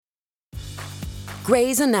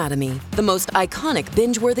Grey's Anatomy, the most iconic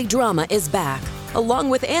binge-worthy drama, is back,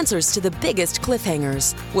 along with answers to the biggest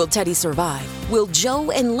cliffhangers. Will Teddy survive? Will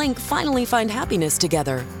Joe and Link finally find happiness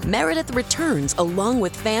together? Meredith returns along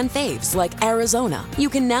with fan faves like Arizona. You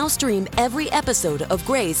can now stream every episode of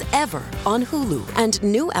Grey's ever on Hulu, and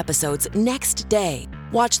new episodes next day.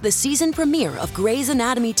 Watch the season premiere of Grey's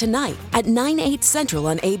Anatomy tonight at 9/8 Central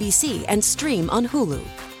on ABC and stream on Hulu.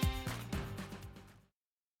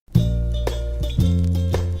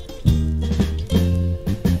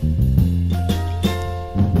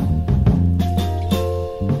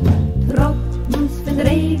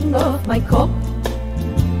 Regen auf mein Kopf.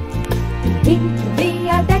 Hinter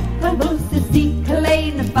der Deckel muss es die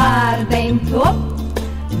kleine Fahrt im Topf.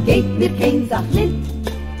 Geht mir kein Sach mit,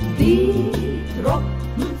 die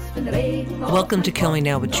Tropfen von Regen auf. Welcome to Kill Me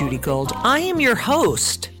Now with Judy Gold. I am your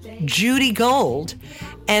host, Judy Gold,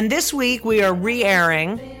 and this week we are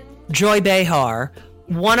re-airing Joy Behar,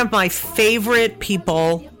 one of my favorite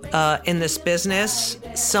people in this business,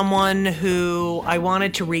 someone who I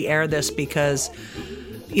wanted to re-air this because,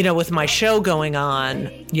 you know, with my show going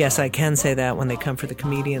on, yes, I can say that when they come for the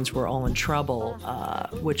comedians, we're all in trouble,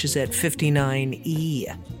 which is at 59E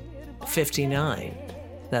 59.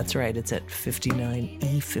 That's right, it's at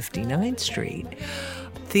 59E 59th Street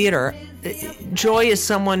Theater. Joy is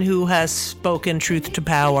someone who has spoken truth to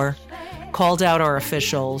power, called out our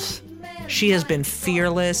officials. She has been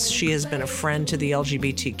fearless. She has been a friend to the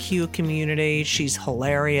LGBTQ community. She's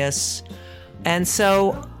hilarious. And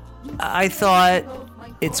so I thought,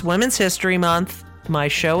 it's Women's History Month. My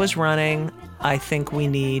show is running. I think we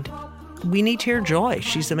need to hear Joy.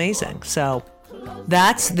 She's amazing. So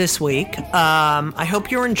that's this week. I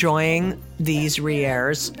hope you're enjoying these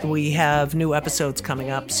re-airs. We have new episodes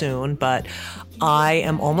coming up soon, but I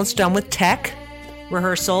am almost done with tech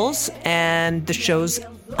rehearsals, and the show's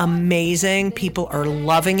amazing. People are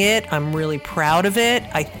loving it. I'm really proud of it.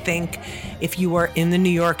 I think if you are in the New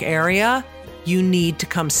York area, you need to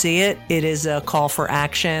come see it. It is a call for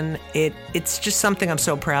action. It's just something I'm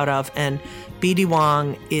so proud of. And B.D.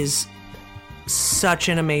 Wong is such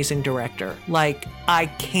an amazing director. Like, I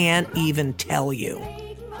can't even tell you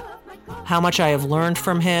how much I have learned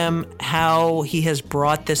from him, how he has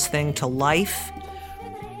brought this thing to life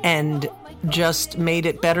and just made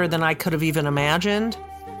it better than I could have even imagined.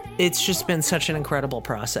 It's just been such an incredible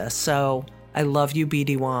process. So I love you,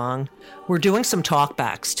 B.D. Wong. We're doing some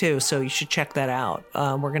talkbacks too, so you should check that out.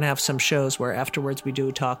 We're going to have some shows where afterwards we do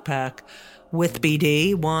a talkback with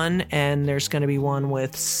BD, one, and there's going to be one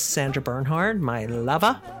with Sandra Bernhard, my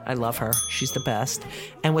lover. I love her. She's the best.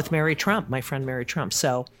 And with Mary Trump, my friend Mary Trump.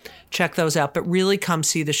 So check those out, but really come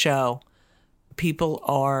see the show. People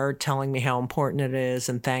are telling me how important it is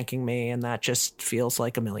and thanking me, and that just feels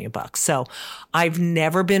like $1 million. So I've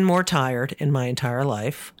never been more tired in my entire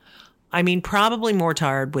life. I mean, probably more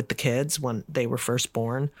tired with the kids when they were first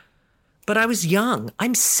born, but I was young.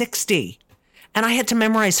 I'm 60 and I had to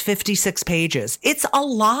memorize 56 pages. It's a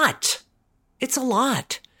lot. It's a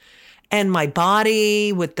lot. And my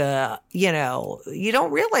body with the, you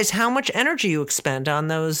don't realize how much energy you expend on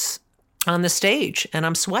the stage, and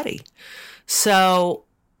I'm sweaty. So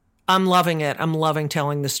I'm loving it. I'm loving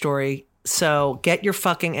telling the story. So get your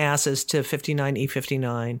fucking asses to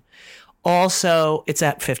 59E59. Also, it's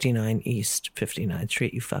at 59 East 59th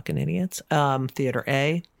Street, you fucking idiots. Theater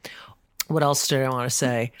A. What else did I want to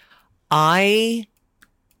say? I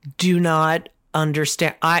do not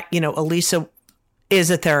understand. Elisa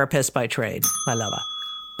is a therapist by trade, my lover.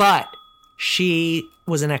 But she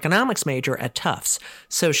was an economics major at Tufts.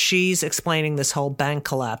 So she's explaining this whole bank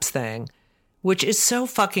collapse thing, which is so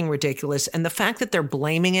fucking ridiculous. And the fact that they're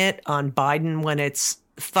blaming it on Biden when it's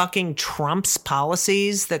fucking Trump's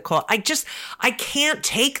policies that I can't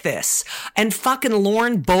take this. And fucking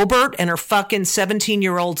Lauren Boebert and her fucking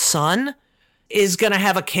 17-year-old son is going to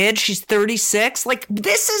have a kid. She's 36. Like,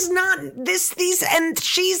 this is not and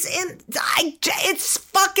she's it's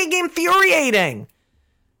fucking infuriating.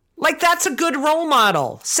 Like, that's a good role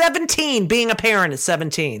model. 17, being a parent at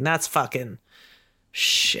 17. That's fucking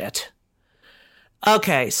shit.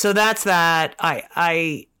 Okay, so that's that.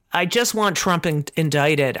 I just want Trump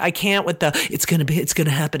indicted. I can't with the, it's going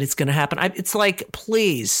to happen. It's like,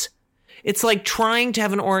 please. It's like trying to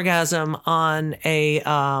have an orgasm on a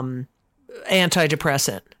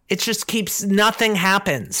antidepressant. It just nothing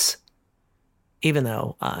happens. Even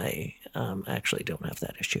though I actually don't have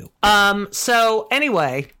that issue. So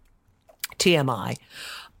anyway, TMI.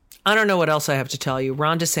 I don't know what else I have to tell you.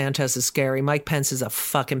 Ron DeSantis is scary. Mike Pence is a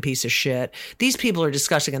fucking piece of shit. These people are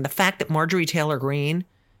disgusting. And the fact that Marjorie Taylor Greene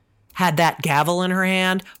had that gavel in her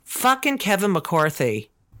hand, fucking Kevin McCarthy.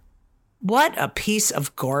 What a piece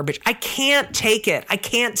of garbage. I can't take it. I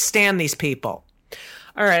can't stand these people.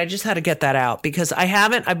 All right, I just had to get that out because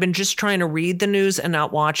I've been just trying to read the news and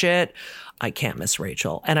not watch it. I can't miss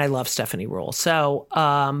Rachel. And I love Stephanie Rule. So,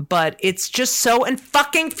 but it's just so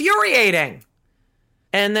fucking infuriating.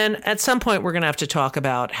 And then at some point, we're going to have to talk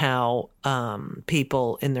about how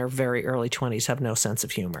people in their very early 20s have no sense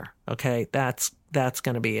of humor. Okay, that's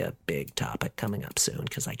going to be a big topic coming up soon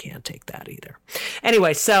because I can't take that either.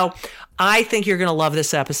 Anyway, so I think you're going to love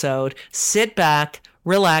this episode. Sit back,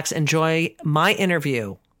 relax, enjoy my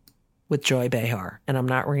interview with Joy Behar. And I'm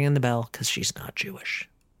not ringing the bell because she's not Jewish.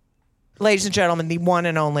 Ladies and gentlemen, the one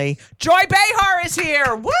and only Joy Behar is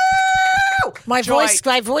here. Woo! My Joy.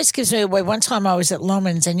 voice gives me away. One time I was at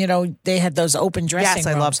Loman's and, they had those open dressing rooms.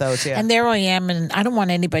 Yes, I love those, yeah. And there I am, and I don't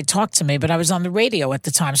want anybody to talk to me, but I was on the radio at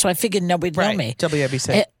the time, so I figured nobody'd know me.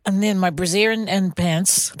 WABC. And then my brassiere and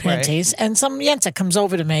panties, and some yenta comes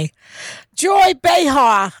over to me. Joy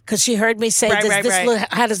Behar, because she heard me say,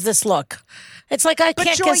 how does this look? It's like I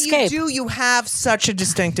can't Joy, escape. you have such a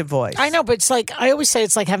distinctive voice. I know, but it's like, I always say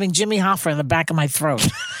it's like having Jimmy Hoffa in the back of my throat.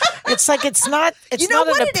 It's like, it's not. It's you know not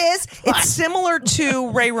what it is? It's similar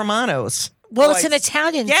to Ray Romano's. Well, voice. It's an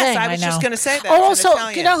Italian yes, thing. I was just going to say that. Oh, also,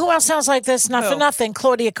 Italian. you know who else sounds like this? Not Who? for nothing.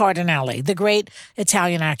 Claudia Cardinale, the great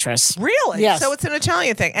Italian actress. Really? Yes. So it's an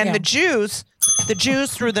Italian thing. And the Jews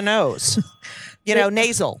through the nose.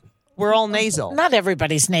 Nasal. We're all nasal. Not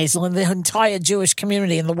everybody's nasal in the entire Jewish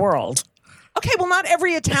community in the world. Okay, well, not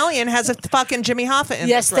every Italian has a fucking Jimmy Hoffa in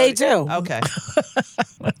Yes, their they do. Okay.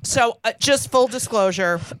 So, just full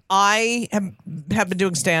disclosure, I have been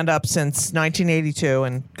doing stand-up since 1982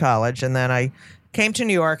 in college, and then I came to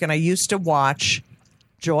New York, and I used to watch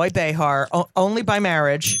Joy Behar, only by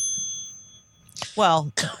marriage.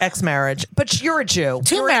 Well, ex-marriage. But you're a Jew.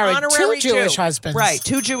 Two You're married, an honorary two Jewish Jew. husbands. Right,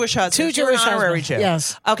 two Jewish husbands. Two You're Jewish an honorary husbands, Jew.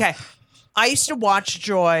 yes. Okay. I used to watch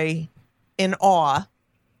Joy in awe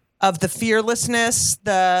of the fearlessness,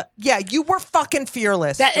 you were fucking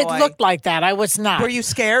fearless. It Joy. looked like that. I was not. Were you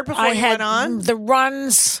scared before I you had went on? the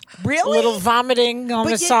runs, Really? little vomiting on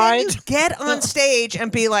the Then side. you get on stage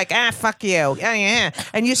and be like, fuck you. Yeah.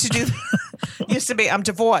 And used to be, I'm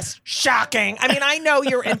divorced. Shocking. I mean, I know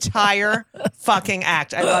your entire fucking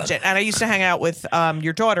act. I loved it. And I used to hang out with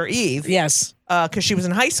your daughter, Eve. Yes. Because she was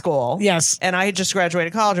in high school. Yes. And I had just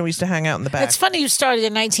graduated college and we used to hang out in the back. It's funny you started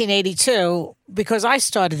in 1982 because I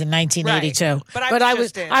started in 1982. Right. But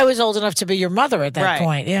I was old enough to be your mother at that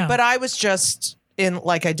point. Yeah. But I was just in,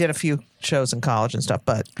 like, I did a few shows in college and stuff.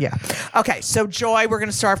 But yeah. Okay. So Joy, we're going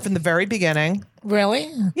to start from the very beginning. Really?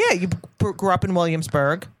 Yeah. You grew up in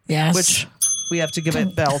Williamsburg. Yes. Which we have to give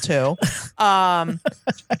it bell to.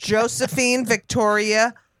 Josephine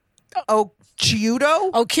Victoria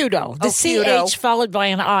Occhiuto. Occhiuto. The Occhiuto. CH followed by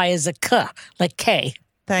an I is a K, like K.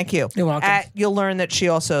 Thank you. You're welcome. You'll learn that she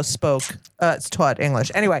also taught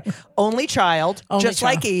English. Anyway, only child,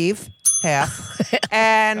 like Eve, half.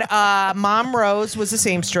 And Mom Rose was a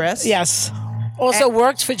seamstress. Yes. Also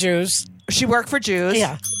worked for Jews. She worked for Jews.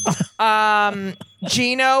 Yeah.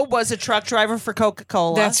 Gino was a truck driver for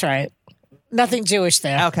Coca-Cola. That's right. Nothing Jewish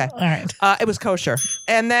there. Okay. All right. It was kosher.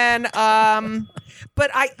 And then,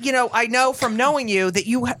 but I know from knowing you that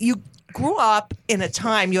you grew up in a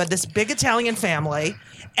time, you had this big Italian family.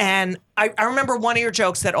 And I remember one of your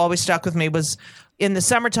jokes that always stuck with me was in the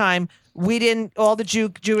summertime, all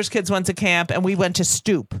the Jewish kids went to camp and we went to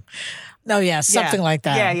Stoop. No, something like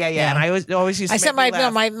that. Yeah. And I always used to said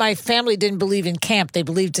my family didn't believe in camp. They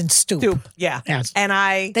believed in stoop. Yeah. Yes.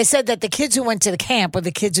 And they said that the kids who went to the camp were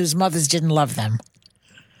the kids whose mothers didn't love them.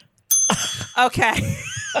 Okay.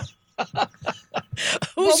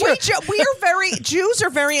 Jews are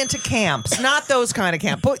very into camps, not those kind of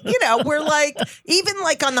camps. But we're like, even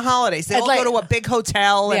like on the holidays, they all go to a big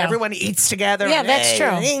hotel and everyone eats together. Yeah, that's true.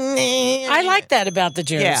 I like that about the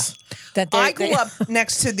Jews. Yeah. I grew up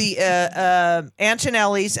next to the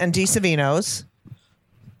Antonellis and Di Savino's.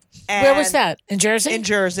 Where was that? In Jersey? In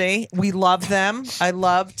Jersey. We loved them. I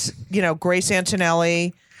loved, Grace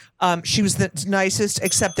Antonelli. She was the nicest,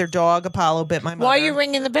 except their dog, Apollo, bit my mother. Why are you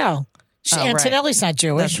ringing the bell? Antonelli's not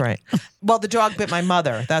Jewish. That's right. Well, the dog bit my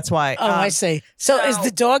mother. That's why. Oh, I see. So is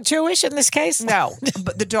the dog Jewish in this case? No,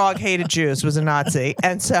 but the dog hated Jews, was a Nazi.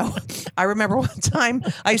 And so I remember one time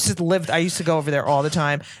I used to go over there all the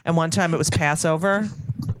time. And one time it was Passover.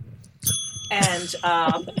 And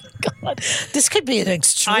God, this could be an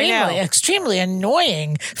extremely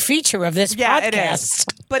annoying feature of this podcast. It is.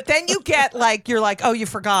 But then you get you're like, oh, you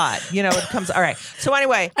forgot. It comes. All right. So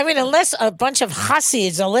anyway. I mean, unless a bunch of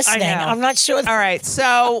Hasids are listening, I'm not sure. All right.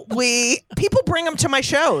 So people bring them to my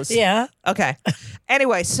shows. Yeah. Okay.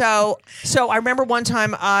 Anyway, so I remember one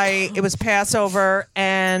time it was Passover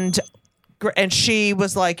and she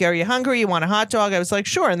was like, "Are you hungry? You want a hot dog?" I was like,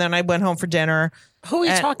 "Sure." And then I went home for dinner. Who are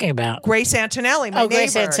you talking about? Grace Antonelli, my neighbor.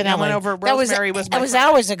 Grace Antonelli. I went over. Rosemary was my That was friend.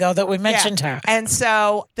 hours ago that we mentioned her. And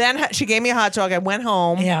so then she gave me a hot dog. I went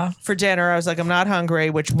home for dinner. I was like, "I'm not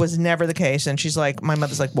hungry," which was never the case. And she's like, my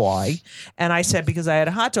mother's like, "Why?" And I said, "Because I had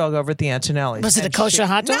a hot dog over at the Antonellis." Was it a kosher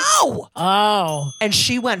hot dog? No. Oh. And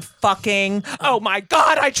she went fucking, "Oh my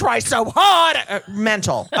God, I try so hard."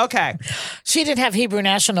 Mental. Okay. She didn't have Hebrew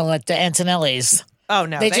National at the Antonelli's. Oh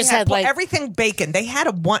no! They just had like everything bacon. They had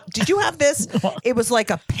a one. Did you have this? It was like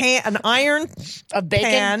a pan, an iron bacon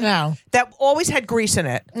pan that always had grease in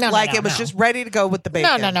it. No, it was just ready to go with the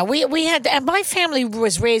bacon. No. We had, and my family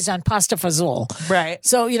was raised on pasta fazool. Right.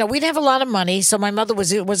 So we'd have a lot of money. So my mother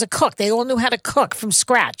was a cook. They all knew how to cook from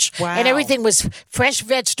scratch. Wow. And everything was fresh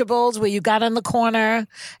vegetables where you got on the corner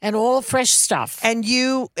and all fresh stuff. And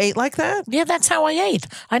you ate like that? Yeah, that's how I ate.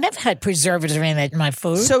 I never had preservatives or anything in my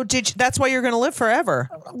food. So that's why you're going to live forever.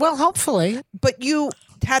 Well, hopefully. But you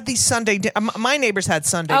had these Sunday. My neighbors had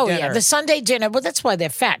Sunday dinner. Oh yeah, the Sunday dinner. Well, that's why they're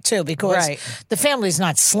fat too, because the family's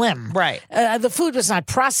not slim. Right. The food was not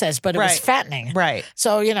processed, but it was fattening. Right.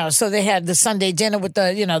 So so they had the Sunday dinner with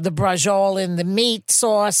the the brajol and the meat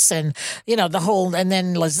sauce and the whole, and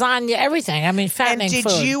then lasagna, everything. I mean, fattening. And food.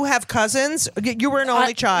 did you have cousins? You were an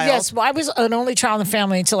only child. Yes, well, I was an only child in the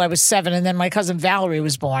family until I was 7, and then my cousin Valerie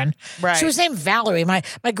was born. Right. She was named Valerie. My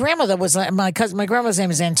grandmother was my cousin. My grandmother's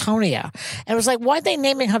name is Antonia, and it was like, why'd they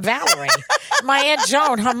naming her Valerie? My Aunt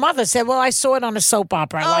Joan, her mother, said, "Well, I saw it on a soap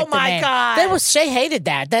opera. I like the name." God! She hated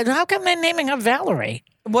that. How come they're naming her Valerie?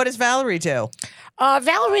 What does Valerie do?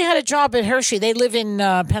 Valerie had a job at Hershey. They live in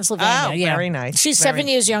Pennsylvania. Oh, yeah. very nice. She's 7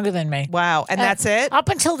 years younger than me. Wow, and that's it? Up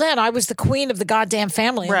until then, I was the queen of the goddamn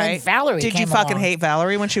family. And then Valerie Did came you fucking along. hate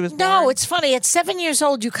Valerie when she was born? No, it's funny. At 7 years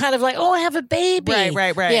old, you kind of like, oh, I have a baby.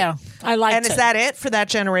 Right. Yeah, I liked it. And is that it for that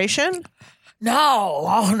generation? No,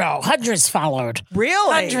 oh no, hundreds followed.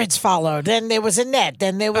 Really? Hundreds followed. Then there was Annette.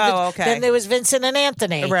 Then there was then there was Vincent and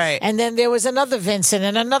Anthony. Right. And then there was another Vincent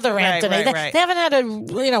and another Anthony. Right. They haven't had a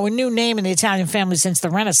new name in the Italian family since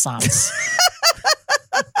the Renaissance.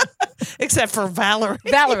 Except for Valerie.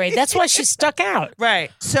 Valerie. That's why she stuck out.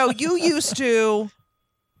 Right. So you used to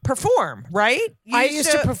perform, right? I used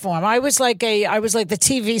to perform. I was like the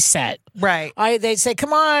TV set. Right. They'd say,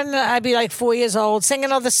 "Come on," I'd be like 4 years old, sing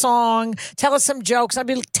another song, tell us some jokes. I'd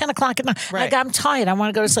be like 10 o'clock at night. Right. Like, I'm tired. I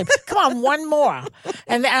want to go to sleep. Come on, one more.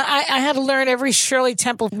 And I had to learn every Shirley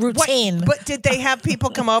Temple routine. But did they have people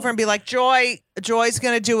come over and be like, Joy's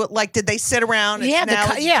going to do it? Like, did they sit around?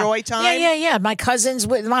 Yeah, Joy time? Yeah. My cousins,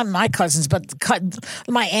 not my cousins, but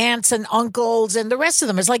my aunts and uncles and the rest of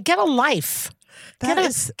them. It's like, get a life.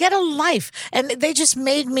 Get a life. And they just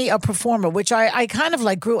made me a performer, which I kind of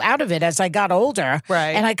like grew out of it as I got older.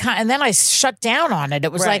 Right. And then I shut down on it.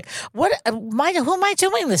 It was like, who am I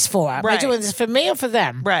doing this for? Am I doing this for me or for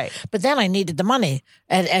them? Right. But then I needed the money.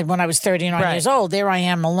 And when I was 39 years old, there I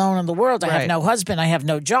am alone in the world. I have no husband. I have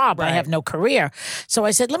no job. I have no career. So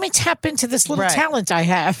I said, let me tap into this little talent I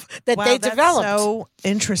have that they developed. So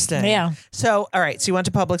interesting. Yeah. So, all right. So you went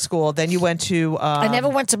to public school. Then you went to... I never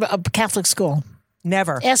went to a Catholic school.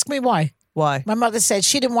 Never. Ask me why. Why? My mother said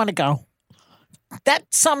she didn't want to go. That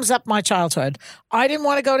sums up my childhood. I didn't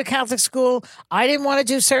want to go to Catholic school. I didn't want to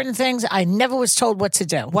do certain things. I never was told what to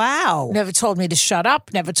do. Wow. Never told me to shut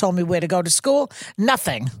up. Never told me where to go to school.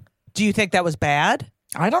 Nothing. Do you think that was bad?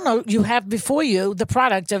 I don't know. You have before you the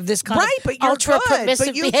product of this kind of but you're ultra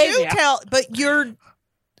permissive behavior. But you're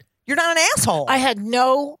not an asshole.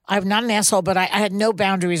 I'm not an asshole, but I had no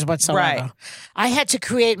boundaries whatsoever. Right. I had to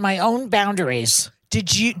create my own boundaries. Do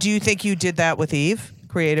you think you did that with Eve?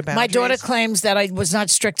 Creative boundaries? My daughter claims that I was not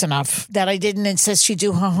strict enough, that I didn't insist she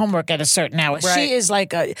do her homework at a certain hour. Right. She is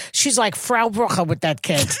she's like Frau Brucher with that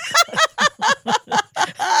kid.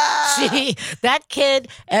 That kid,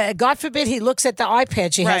 God forbid he looks at the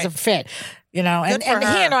iPad she has a fit. And he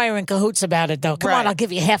and I are in cahoots about it, though. Come on, I'll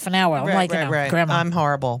give you half an hour. I'm Grandma. I'm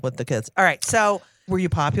horrible with the kids. All right, so were you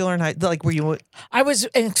popular in were you? I was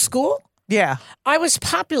in school. Yeah, I was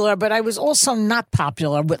popular, but I was also not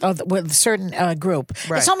popular with a certain group.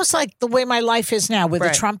 Right. It's almost like the way my life is now, where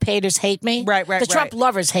the Trump haters hate me. Right. The Trump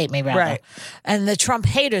lovers hate me, rather. Right. And the Trump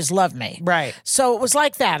haters love me. Right. So it was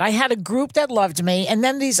like that. I had a group that loved me, and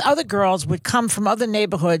then these other girls would come from other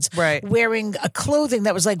neighborhoods wearing a clothing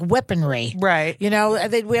that was like weaponry. Right.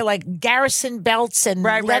 They'd wear like Garrison belts and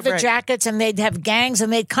leather jackets, and they'd have gangs,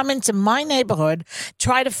 and they'd come into my neighborhood,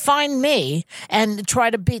 try to find me, and try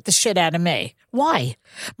to beat the shit out of me. Why?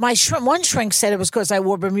 One shrink said it was because I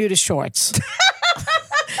wore Bermuda shorts.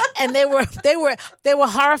 and they were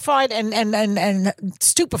horrified and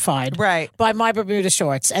stupefied by my Bermuda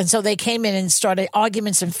shorts. And so they came in and started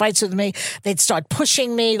arguments and fights with me. They'd start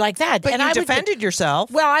pushing me like that. But and you defended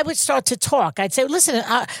yourself. Well, I would start to talk. I'd say, listen,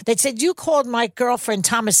 they'd say, you called my girlfriend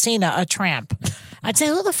Thomasina a tramp. I'd say,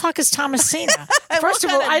 who the fuck is Thomasina? First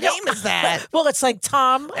of all, I don't. What name is that? Well, it's like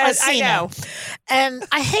Tom. I know. And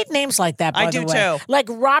I hate names like that, by the way. I do too. Like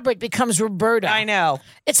Robert becomes Roberta. I know.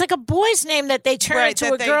 It's like a boy's name that they turn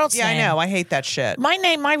into a girl's name. Yeah, I know. I hate that shit.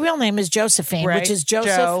 My real name is Josephine, which is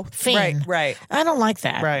Josephine. Right. I don't like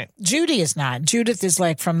that. Right. Judy is not. Judith is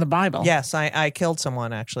like from the Bible. Yes, I killed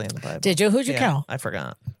someone actually in the Bible. Did you? Who'd you kill? I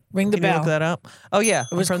forgot. Ring the bell. Can you look that up? Oh, yeah.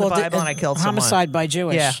 It was from called the Bible and I killed someone. Homicide by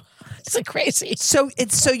Jewish. Yeah. It's like crazy.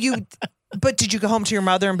 But did you go home to your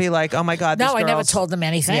mother and be like, oh my God, No, I never told them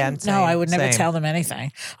anything. Yeah, no, I would never tell them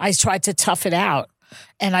anything. I tried to tough it out.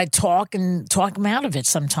 And I'd talk them out of it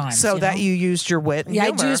sometimes. So that you used your wit and humor.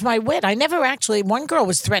 I'd use my wit. I never actually, one girl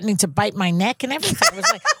was threatening to bite my neck and everything. I was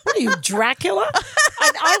like, what are you, Dracula?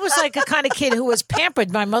 I was like a kind of kid who was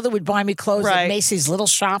pampered. My mother would buy me clothes at Macy's little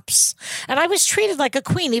shops. And I was treated like a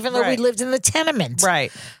queen, even though we lived in the tenement.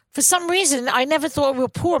 Right. For some reason, I never thought we were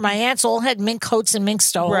poor. My aunts all had mink coats and mink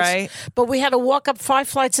stoles. Right. But we had to walk up 5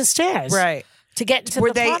 flights of stairs. Right. To get to the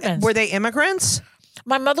apartments. Were they immigrants?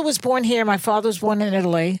 My mother was born here. My father was born in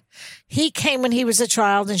Italy. He came when he was a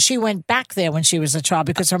child, and she went back there when she was a child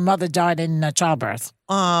because her mother died in childbirth.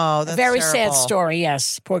 Oh, that's very terrible. sad story.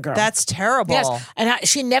 Yes, poor girl. That's terrible. Yes, and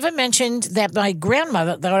she never mentioned that my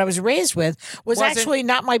grandmother that I was raised with was actually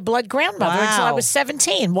not my blood grandmother until I was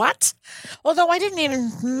 17. What? Although I didn't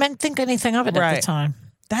even think anything of it at the time.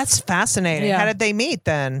 That's fascinating. Yeah. How did they meet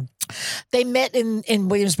then? They met in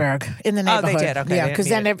Williamsburg in the neighborhood. Oh, they did. Okay. Yeah, because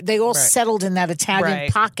then they all settled in that Italian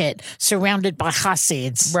pocket surrounded by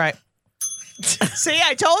Hasids. Right. See,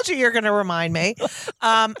 I told you you're going to remind me.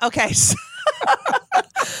 Okay.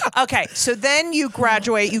 Okay. So then you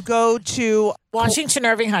graduate. You go to Washington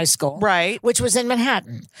Irving High School. Right. Which was in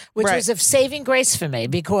Manhattan, which was a saving grace for me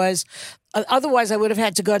because otherwise I would have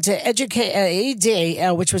had to go to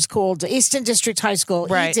ED, which was called Eastern District High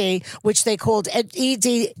School, ED, which they called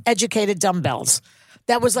ED Educated Dumbbells.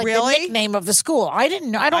 That was like the nickname of the school. I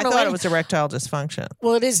didn't know. I don't know. I thought it was erectile dysfunction.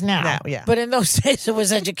 Well, it is now. Yeah. But in those days, it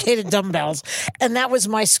was Educated Dumbbells. And that was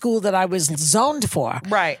my school that I was zoned for.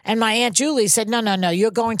 Right. And my Aunt Julie said, no,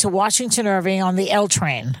 you're going to Washington Irving on the L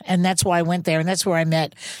train. And that's why I went there. And that's where I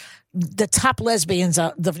met the top lesbians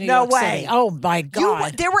of New York City. Oh, my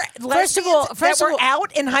God. There were lesbians that were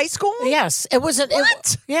out in high school? Yes. It was.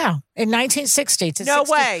 What? Yeah. In 1960 to 60.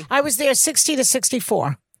 No way. I was there 60 to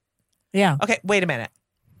 64. Yeah. Okay, wait a minute.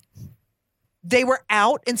 They were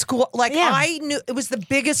out in school. Like, I knew it was the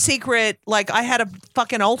biggest secret. Like, I had a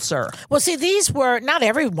fucking ulcer. Well, see, these were, not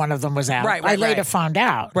every one of them was out. Right, I later found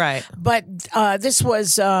out. Right. But this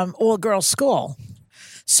was all-girls school.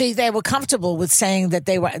 See, they were comfortable with saying that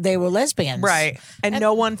they were lesbians. Right. And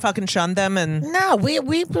no one fucking shunned them? No,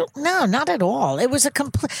 no, not at all. It was a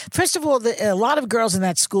complete. First of all, a lot of girls in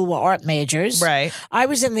that school were art majors. Right. I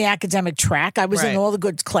was in the academic track. I was in all the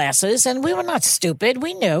good classes, and we were not stupid.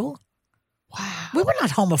 We knew. Wow. We were not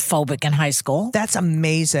homophobic in high school. That's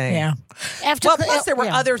amazing. Yeah. Plus there were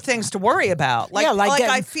other things to worry about. Like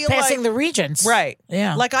I feel passing the regents. Right.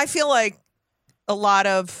 Yeah. Like I feel like a lot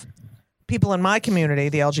of people in my community,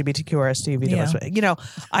 the LGBTQRST,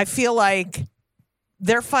 I feel like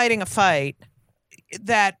they're fighting a fight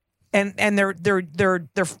that and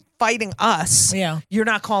they're fighting us. Yeah. You're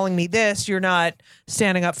not calling me this, you're not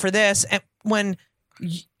standing up for this. And when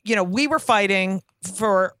we were fighting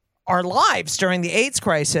for our lives during the AIDS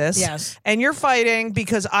crisis. Yes. And you're fighting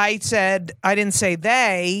because I didn't say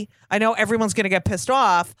they. I know everyone's going to get pissed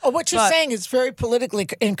off. Oh, what you're saying is very politically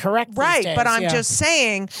incorrect. Right. Days. But I'm just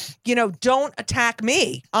saying, don't attack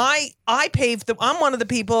me. I'm one of the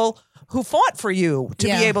people who fought for you to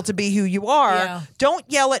be able to be who you are. Yeah. Don't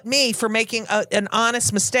yell at me for making an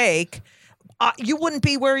honest mistake. You wouldn't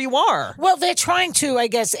be where you are. Well, they're trying to, I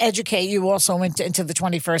guess, educate you also into the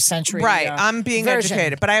 21st century. Right. I'm being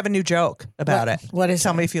educated, but I have a new joke about it. What is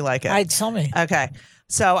Tell me if you like it. Tell me. Okay.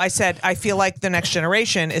 So I said, I feel like the next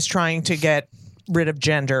generation is trying to get rid of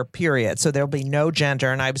gender, period. So there'll be no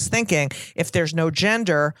gender. And I was thinking, if there's no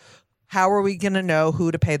gender, how are we going to know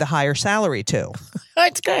who to pay the higher salary to?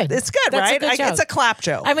 It's good. It's good, That's right? A good joke. It's a clap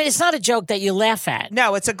joke. I mean, it's not a joke that you laugh at.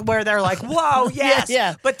 No, it's where they're like, whoa, yes.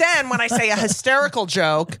 Yeah. But then when I say a hysterical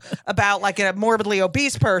joke about like a morbidly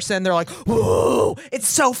obese person, they're like, whoa, it's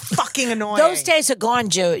so fucking annoying. Those days are gone,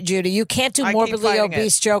 Judy. You can't do morbidly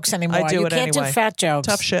obese jokes anymore. I do you it can't anyway. do fat jokes.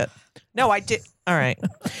 Tough shit. No, I did. All right.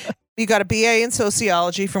 You got a BA in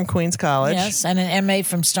sociology from Queens College. Yes, and an MA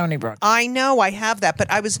from Stony Brook. I know, I have that, but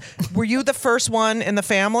were you the first one in the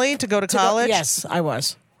family to go to college? Yes, I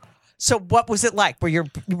was. So what was it like? Were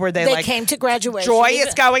they They like, came to graduation. Joy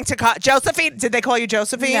is going to college? Josephine, did they call you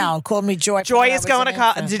Josephine? No, called me Joy. Joy is going to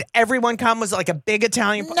college. Did everyone come? Was it like a big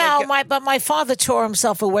Italian? No, but my father tore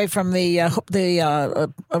himself away from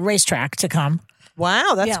the racetrack to come.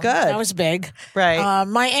 Wow, that's good. That was big. Right.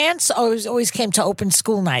 My aunts always came to open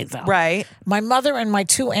school night, though. Right. My mother and my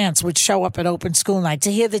two aunts would show up at open school night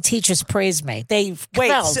to hear the teachers praise me. They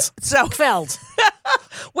felt.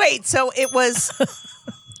 Wait, so it was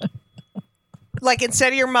like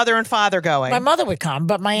instead of your mother and father going, my mother would come,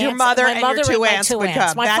 but my your mother and your two aunts would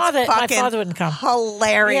come. My father wouldn't come.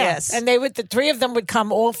 Hilarious. Yeah. And the three of them would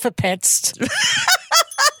come all for pits.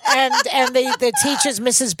 And the teachers,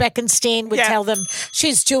 Mrs. Beckenstein, would tell them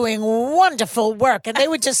she's doing wonderful work, and they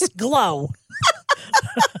would just glow.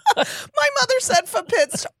 My mother said for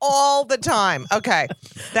pits all the time. Okay,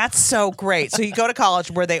 that's so great. So you go to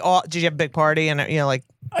college where they all did you have a big party and like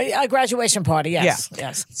a graduation party? Yes,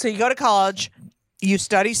 yes. So you go to college, you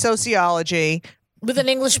study sociology with an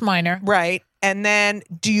English minor, right? And then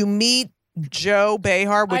do you meet Joe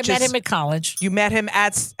Behar? I met him at college. You met him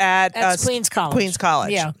at Queens College. Queens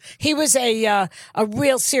College. Yeah, he was a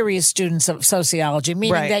real serious student of sociology,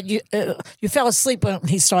 meaning that you fell asleep when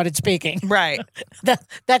he started speaking. Right.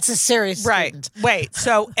 That's a serious right. student. Wait.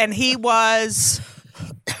 So and he was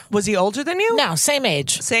he older than you? No, same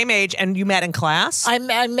age. Same age, and you met in class? I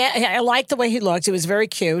liked the way he looked. He was very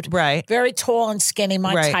cute. Right. Very tall and skinny,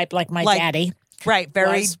 my type, like my daddy. Right,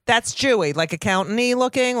 that's Jewy, like accountant-y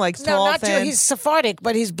looking, like tall, no, not thin. Jewy. He's Sephardic,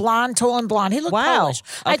 but he's blonde, tall and blonde. He looked Polish.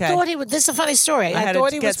 Okay. I thought he would. This is a funny story. I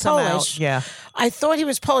thought he was Polish. Yeah. I thought he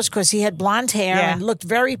was Polish because he had blonde hair and looked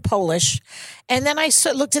very Polish. And then I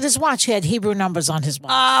looked at his watch. He had Hebrew numbers on his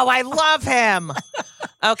watch. Oh, I love him.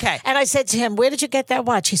 Okay. And I said to him, "Where did you get that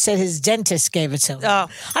watch?" He said his dentist gave it to him. Oh,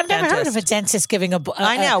 I've never heard of a dentist giving a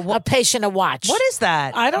patient a watch. What is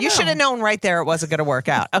that? I don't know. You should have known right there it wasn't going to work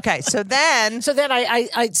out. Okay, so then...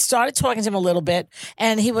 I started talking to him a little bit,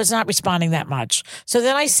 and he was not responding that much. So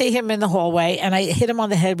then I see him in the hallway, and I hit him on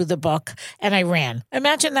the head with a book, and I ran.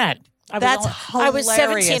 Imagine that. I was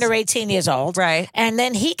 17 or 18 years old. Right. And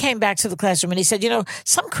then he came back to the classroom and he said,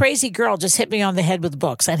 some crazy girl just hit me on the head with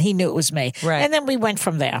books. And he knew it was me. Right. And then we went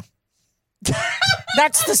from there.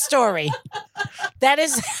 That's the story. That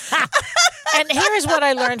is. And here is what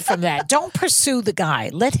I learned from that. Don't pursue the guy.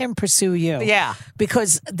 Let him pursue you. Yeah.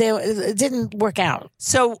 Because it didn't work out.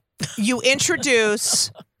 So you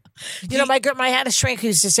introduce. My had a shrink who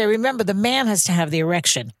used to say, remember, the man has to have the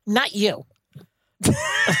erection, not you.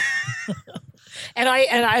 And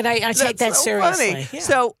I take that so seriously. Funny. Yeah.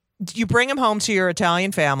 So you bring him home to your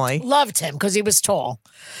Italian family. Loved him because he was tall.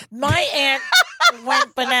 My aunt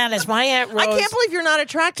went bananas. My aunt Rose. I can't believe you're not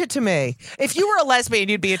attracted to me. If you were a lesbian,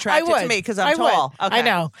 you'd be attracted to me because I'm tall. Okay. I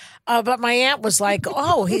know. But my aunt was like,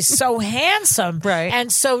 oh, he's so handsome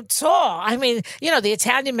and so tall. I mean, the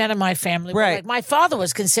Italian men in my family were like, my father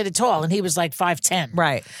was considered tall and he was like 5'10".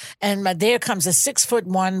 Right. And there comes a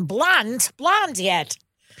 6'1" blonde yet.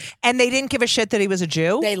 And they didn't give a shit that he was a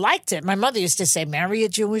Jew? They liked it. My mother used to say, marry a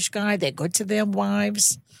Jewish guy. They're good to their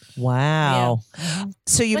wives. Wow. Yeah.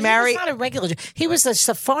 So you marry... He was not a regular Jew. He was a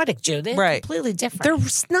Sephardic Jew. They're completely different.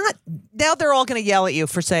 There's not... Now they're all going to yell at you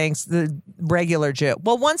for saying the regular Jew.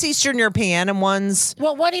 Well, one's Eastern European and one's...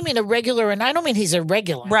 Well, what do you mean a regular? And I don't mean he's a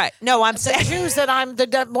regular. Right. No, I'm saying... The Jews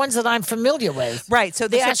the ones that I'm familiar with. Right. So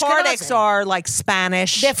the Sephardics are like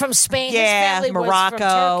Spanish. They're from Spain. Yeah, His family Morocco.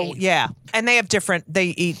 Was from Turkey. Yeah. And they have different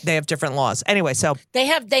laws. Anyway, so they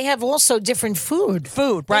have also different food.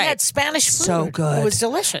 Right. They had Spanish food. So good. It was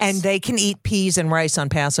delicious. And they can eat peas and rice on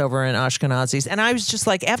Passover in Ashkenazis. And I was just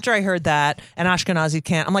like, after I heard that, and Ashkenazi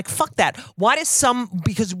can't, I'm like, fuck that. Why does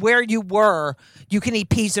because where you were, you can eat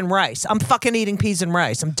peas and rice. I'm fucking eating peas and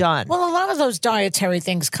rice. I'm done. Well, a lot of those dietary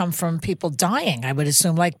things come from people dying, I would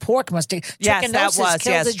assume. Like pork must have. Yes, that was.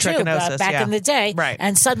 Killed a Jew back in the day. Right.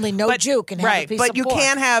 And suddenly no Jew can have a piece but of you pork.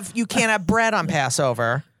 can't have bread on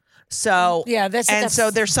Passover. So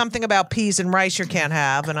so there's something about peas and rice you can't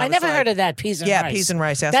have. And I never heard of that, peas and rice. Yeah, peas and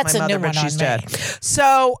rice. Ask That's my mother, a new one but she's on dead. Me.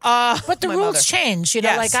 So, but the rules change.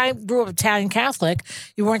 Like I grew up Italian Catholic.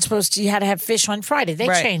 You weren't supposed to. You had to have fish on Friday. They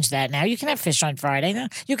changed that now. You can have fish on Friday.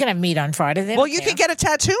 You can have meat on Friday. Well, you can get a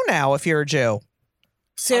tattoo now if you're a Jew.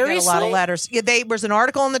 Seriously, I get a lot of letters. Yeah, there's an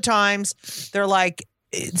article in the Times. They're like,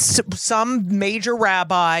 some major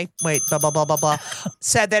rabbi. Wait, blah blah blah blah blah.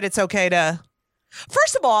 Said that it's okay to.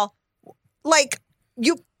 First of all, like,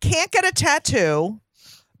 you can't get a tattoo,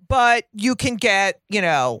 but you can get,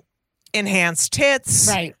 enhanced tits.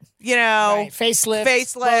 Right. you know, Right.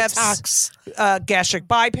 Facelifts, facelifts, gastric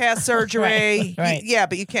bypass surgery. Right. Yeah,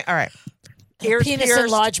 but you can't. All right. Ears penis pierced.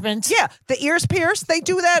 enlargement. Yeah, the ears pierced. They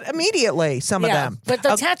do that immediately. Some of them. But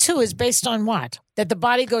the tattoo is based on what? That the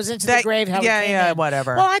body goes into the grave. How it came in.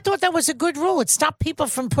 Whatever. Well, I thought that was a good rule. It stopped people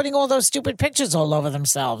from putting all those stupid pictures all over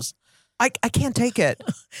themselves. I can't take it.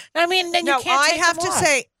 I mean, then you can't. I take have them to off.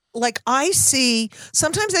 say, like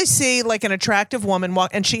sometimes I see like an attractive woman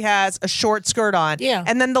walk, and she has a short skirt on. Yeah.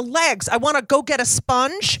 And then the legs. I want to go get a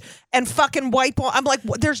sponge and fucking wipe. I'm like,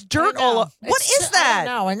 there's dirt all over. What is that? I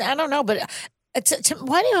don't know, and I don't know, but.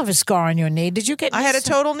 Why do you have a scar on your knee? Did you get? I had a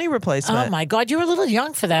total knee replacement. Oh my God, you're a little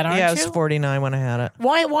young for that, aren't you? Yeah, I was 49 when I had it.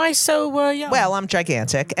 Why so young? Well, I'm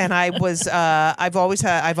gigantic, and I was. I've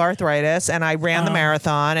arthritis, and I ran the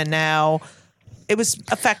marathon, and now it was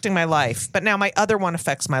affecting my life. But now my other one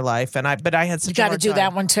affects my life, and I had such. You got to do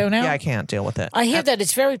that one too now. Yeah, I can't deal with it. I hear that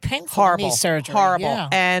it's very painful. Horrible knee surgery. horrible, Yeah.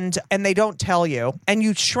 and they don't tell you, and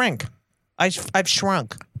you shrink. I've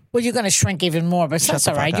shrunk. Well, you're going to shrink even more, but that's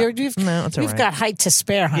all right. You've that's all right. got height to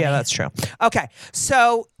spare, honey. Yeah, that's true. Okay,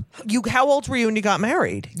 so how old were you when you got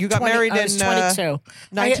married? You got married I was 22.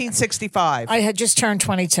 1965. I had just turned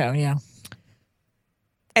 22. Yeah.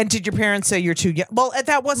 And did your parents say you're too young? Well,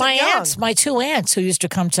 that wasn't My young. aunts, my two aunts who used to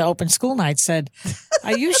come to open school night said,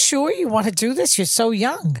 "Are you sure you want to do this? You're so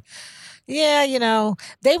young." Yeah,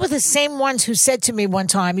 they were the same ones who said to me one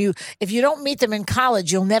time, if you don't meet them in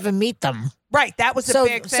college, you'll never meet them. Right, that was a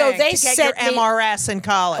big thing. So they to get set your MRS in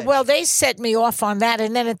college. Well, they set me off on that,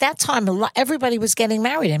 and then at that time, everybody was getting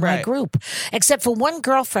married in my group, except for one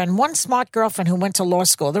smart girlfriend who went to law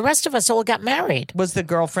school. The rest of us all got married. Was the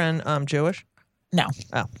girlfriend Jewish? No.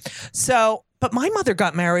 Oh, so but my mother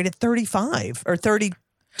got married at 35 or 32.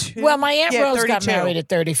 Well, my Aunt Rose 32. got married at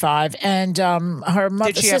 35, and her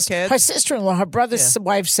mother, Did she have kids? her sister-in-law, her brother's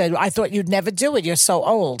wife said, "I thought you'd never do it. You're so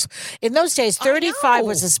old." In those days, 35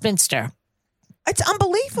 was a spinster. It's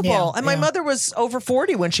unbelievable. Yeah, and my mother was over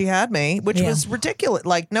 40 when she had me, which was ridiculous.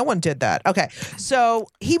 Like, no one did that. Okay. So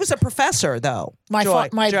he was a professor, though.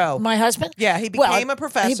 Joe. My husband? Yeah, he became a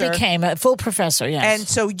professor. He became a full professor, yes. And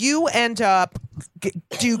so you end up,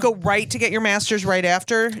 do you go right to get your master's right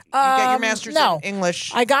after? You get your master's in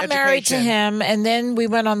English I got married to education. him, and then we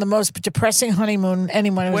went on the most depressing honeymoon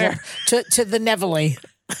anyone was to the Nevele.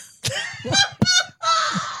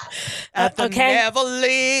 At the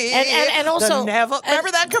Nevele. And also...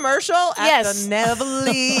 remember that commercial? At Yes. the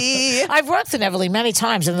Nevele. I've worked the Nevele many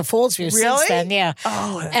times in the Fallsview since then, yeah.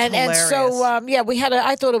 Oh, that's and hilarious. so we had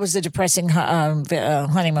I thought it was a depressing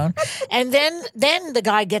honeymoon. And then the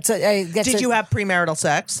guy gets Did you have premarital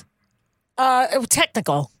sex?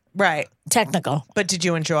 technical. Right. Technical. But did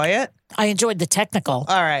you enjoy it? I enjoyed the technical.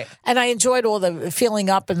 All right. And I enjoyed all the feeling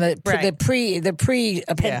up and the pre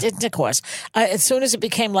intercourse. As soon as it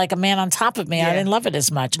became like a man on top of me, I didn't love it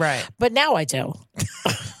as much. Right. But now I do.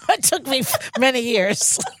 It took me many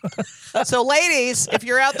years. So, ladies, if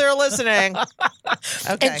you're out there listening,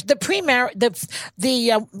 okay. And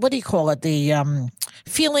the what do you call it? The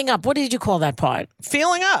feeling up. What did you call that part?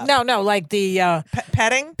 Feeling up. No, like the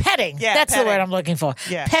Petting? petting. Yeah, That's petting. the word I'm looking for.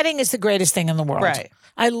 Yeah. Petting is the greatest thing in the world. Right.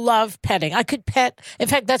 I love petting. I could pet. In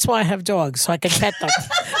fact, that's why I have dogs, so I can pet them.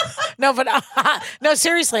 No, but no,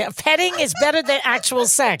 seriously, petting is better than actual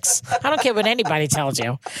sex. I don't care what anybody tells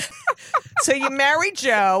you. So you marry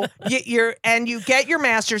Joe, you get your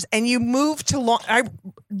master's, and you move to Long.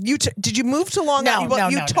 Did you move to Long Island? No,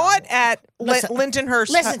 you no. taught at Listen- Lindenhurst.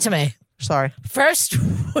 Listen to me. Sorry. First,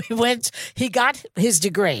 he got his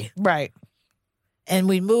degree, Right. and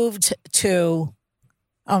we moved to.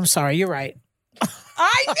 Oh, I'm sorry, you're right.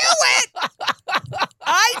 I knew it.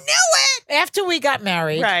 I knew it. After we got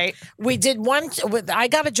married, Right. we did one. I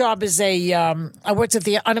got a job as I worked at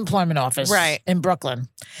the unemployment office, Right. in Brooklyn.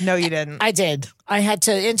 No, you didn't. I did. I had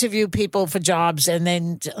to interview people for jobs and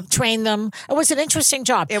then train them. It was an interesting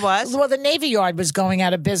job. It was? Well, the Navy Yard was going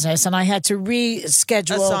out of business, and I had to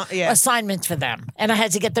reschedule assignments for them. And I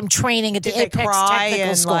had to get them training at the Did they Apex cry Technical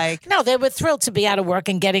and, School. like- No, they were thrilled to be out of work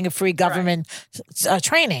and getting a free government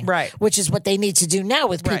training, Right. which is what they need to do now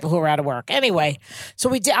with people who are out of work. Anyway,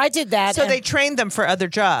 so I did that. So and- they trained them for other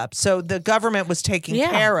jobs. So the government was taking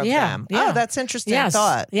care of them. Yeah. Oh, that's interesting Yes,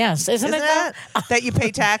 thought. yes. Isn't it that? That you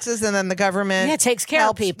pay taxes and then the government takes care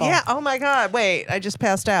of people. Yeah. Oh my God. Wait, I just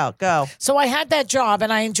passed out. Go. So I had that job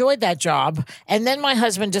and I enjoyed that job. And then my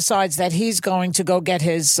husband decides that he's going to go get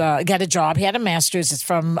his get a job. He had a master's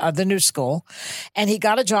from the New School, and he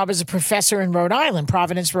got a job as a professor in Rhode Island,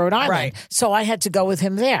 Providence, Rhode Island. Right. So I had to go with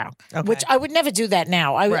him there, which I would never do that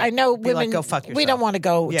now. I know Be like, women. go fuck we don't yourself. want to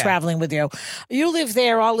go traveling with you. You live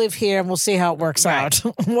there, I'll live here, and we'll see how it works out.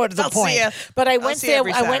 What is the I'll point? see ya. But I I'll went see you there.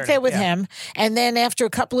 every I went there with Saturday. him, and then after a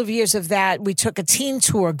couple of years of that, we took a teen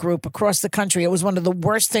tour group across the country. It was one of the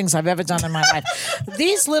worst things I've ever done in my life.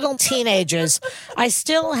 These little teenagers, I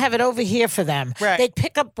still have it over here for them. Right. They'd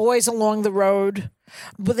pick up boys along the road.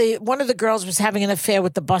 But one of the girls was having an affair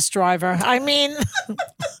with the bus driver. I mean,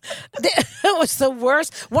 it was the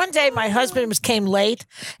worst. One day, my husband came late,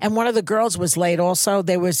 and one of the girls was late also.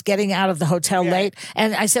 They was getting out of the hotel late,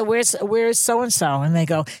 and I said, "Where's so and so?" And they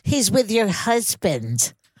go, "He's with your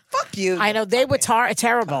husband." Fuck you. I know they were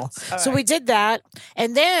terrible. So we did that,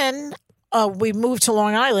 and then we moved to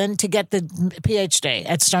Long Island to get the PhD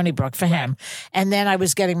at Stony Brook for him. And then I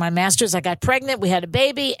was getting my master's. I got pregnant. We had a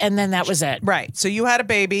baby, and then that was it. Right. So you had a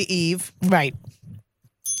baby, Eve. Right.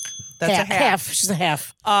 That's a half. She's a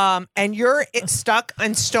half. And you're stuck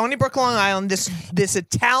in Stony Brook, Long Island. This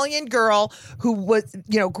Italian girl who was,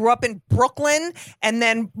 grew up in Brooklyn and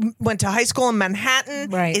then went to high school in Manhattan.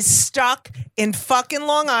 Right. Is stuck in fucking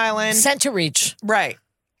Long Island. Center Reach, Right.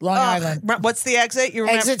 Long Island. What's the exit? You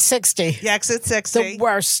remember? Exit 60. Yeah, exit 60. The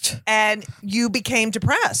worst. And you became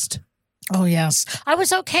depressed. Oh, yes. I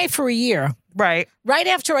was okay for a year. Right. Right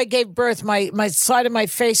after I gave birth, my side of my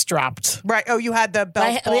face dropped. Right. Oh, you had the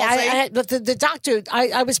Bell's palsy? But the doctor,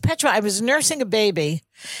 I was petrified. I was nursing a baby,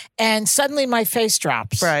 and suddenly my face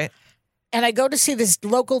drops. Right. And I go to see this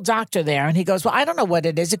local doctor there, and he goes, "Well, I don't know what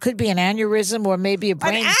it is. It could be an aneurysm or maybe a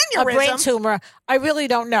brain aneurysm? tumor. I really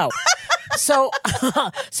don't know." So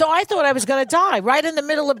I thought I was going to die right in the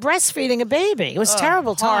middle of breastfeeding a baby. It was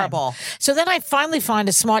terrible time. Horrible. So then I finally find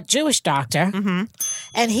a smart Jewish doctor,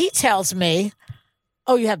 and he tells me,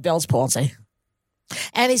 "Oh, you have Bell's palsy."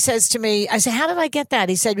 And he says to me, I said, "How did I get that?"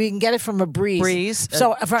 He said, "We can get it from a breeze.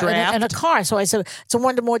 So in a car." So I said, "It's a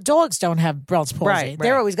wonder more dogs don't have Bell's palsy. Right.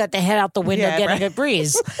 They're always got their head out the window getting a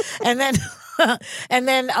breeze." And then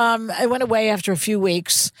I went away after a few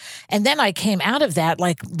weeks, and then I came out of that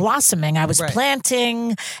like blossoming. I was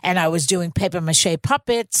planting, and I was doing paper mache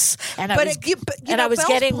puppets, and I was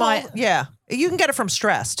getting my You can get it from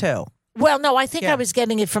stress too. Well, no, I think I was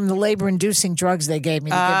getting it from the labor-inducing drugs they gave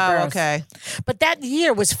me to give birth. Okay. But that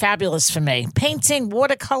year was fabulous for me. Painting,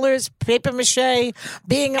 watercolors, paper mache,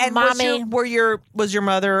 being a mommy. Was your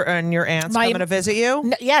mother and your aunts coming to visit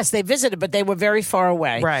you? Yes, they visited, but they were very far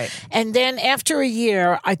away. Right. And then after a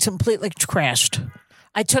year, I completely crashed.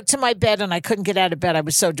 I took to my bed and I couldn't get out of bed. I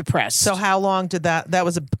was so depressed. So how long did that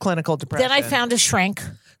was a clinical depression? Then I found a shrink.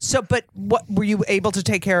 So, but what were you able to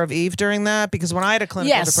take care of Eve during that? Because when I had a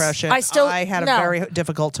clinical depression, I had a very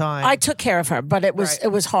difficult time. I took care of her, but it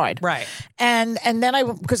was hard. Right. And then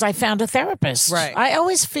because I found a therapist. Right. I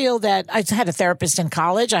always feel that I had a therapist in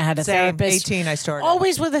college. I had a therapist. 18 I started.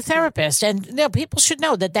 Always with a therapist. And people should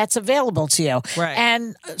know that that's available to you. Right.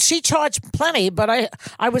 And she charged plenty, but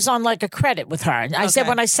I was on like a credit with her. I said,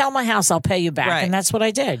 when I sell my house, I'll pay you back. Right. And that's what I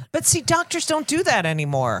did. But see, doctors don't do that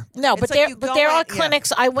anymore. No, It's but like there are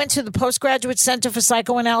clinics. I went to the Postgraduate Center for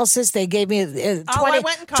Psychoanalysis. They gave me 20, I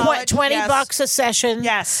went in college. $20 a session.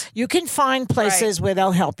 Yes. You can find places where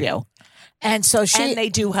they'll help you. And so and they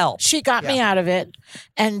do help. She got me out of it,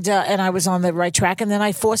 and I was on the right track. And then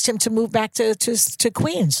I forced him to move back to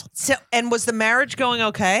Queens. So, and was the marriage going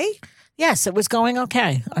okay? Yes, it was going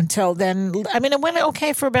okay until then. I mean, it went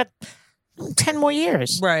okay for about 10 more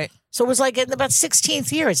years. Right. So it was like in about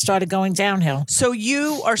 16th year, it started going downhill. So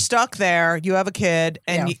you are stuck there. You have a kid,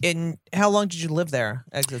 and and how long did you live there?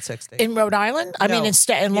 Exit 60 in Rhode Island. I mean,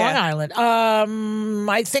 in Long Island.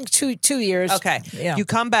 I think two years. Okay. Yeah. You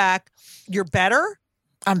come back. You're better.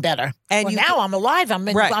 I'm better. And now I'm alive. I'm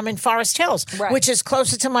in Forest Hills, which is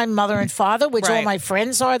closer to my mother and father, which all my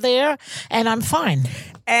friends are there, and I'm fine.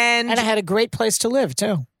 And I had a great place to live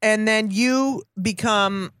too. And then you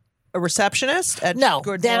become a receptionist at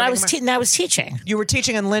Good then Morning I was teaching. You were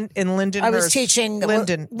teaching in Lindenhurst. I was teaching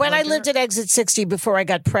when I lived at Exit 60 before I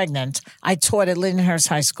got pregnant. I taught at Lindenhurst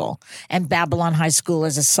High School and Babylon High School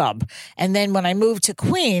as a sub. And then when I moved to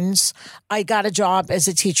Queens, I got a job as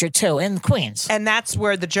a teacher too in Queens. And that's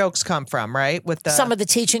where the jokes come from, right? With some of the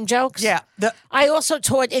teaching jokes. Yeah. I also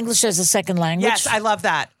taught English as a second language. Yes, I love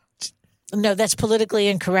that. No, that's politically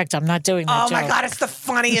incorrect. I'm not doing that. Oh my God, it's the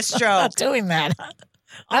funniest joke. I'm not doing that.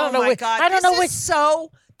 I don't know. God.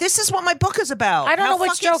 This is what my book is about. I don't know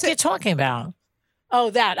which joke you're talking about. Oh,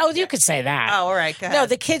 that. Oh, you could say that. Oh, all right. Go ahead. No,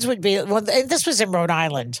 the kids would be. Well, and this was in Rhode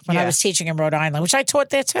Island when I was teaching in Rhode Island, which I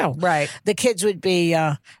taught there too. Right. The kids would be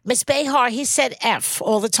Miss Behar. He said F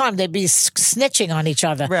all the time. They'd be snitching on each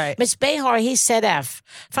other. Right. Miss Behar. He said F.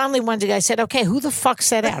 Finally, one day I said, "Okay, who the fuck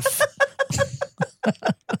said F?"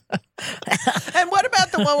 And what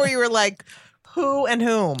about the one where you were like, who and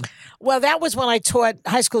whom? Well, that was when I taught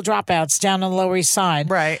high school dropouts down on the Lower East Side.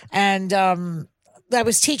 Right. And I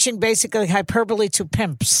was teaching basically hyperbole to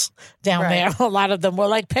pimps down there. A lot of them were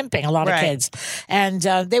like pimping, a lot of kids. And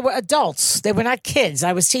they were adults. They were not kids.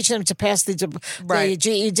 I was teaching them to pass the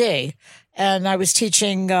GED. And I was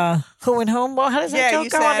teaching who and whom. Well, how does that go? You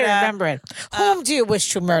Go said, on and remember it. Whom do you wish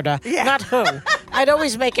to murder? Not who. I'd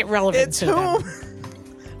always make it relevant It's to whom. them.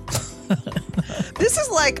 This is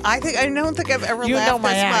like, I don't think I've ever You know laughed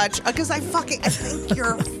my this act. much because I think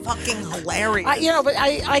you're fucking hilarious. But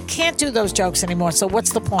I can't do those jokes anymore. So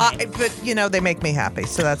what's the point? But they make me happy,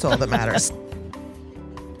 so that's all that matters.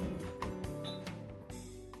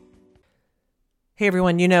 Hey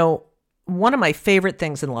everyone, one of my favorite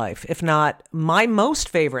things in life, if not my most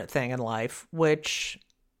favorite thing in life, which,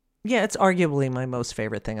 it's arguably my most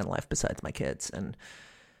favorite thing in life besides my kids, and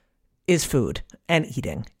is food and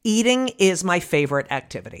eating. Eating is my favorite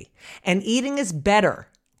activity. And eating is better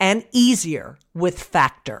and easier with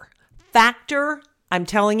Factor. Factor, I'm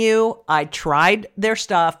telling you, I tried their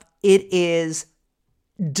stuff. It is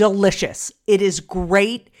delicious. It is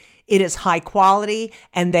great. It is high quality.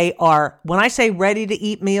 And they are, when I say ready to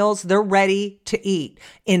eat meals, they're ready to eat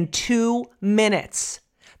in 2 minutes.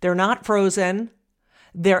 They're not frozen.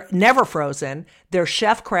 They're never frozen. They're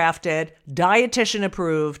chef crafted, dietitian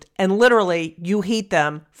approved, and literally you heat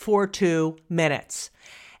them for 2 minutes.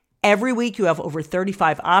 Every week you have over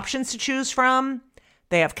 35 options to choose from.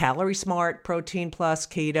 They have Calorie Smart, Protein Plus,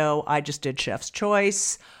 Keto. I just did Chef's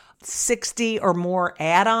Choice. 60 or more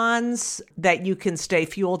add-ons that you can stay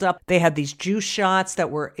fueled up. They had these juice shots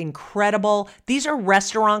that were incredible. These are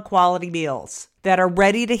restaurant quality meals that are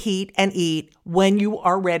ready to heat and eat when you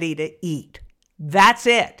are ready to eat. That's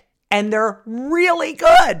it. And they're really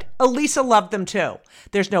good. Elisa loved them too.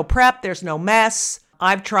 There's no prep. There's no mess.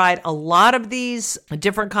 I've tried a lot of these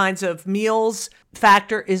different kinds of meals.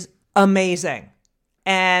 Factor is amazing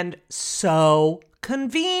and so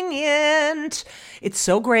convenient. It's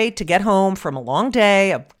so great to get home from a long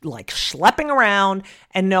day of like schlepping around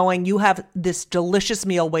and knowing you have this delicious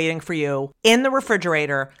meal waiting for you in the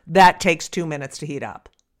refrigerator that takes 2 minutes to heat up.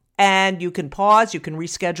 And you can pause, you can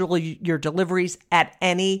reschedule your deliveries at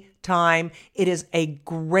any time. It is a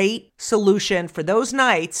great solution for those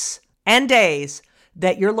nights and days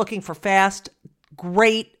that you're looking for fast,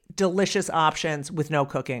 great, delicious options with no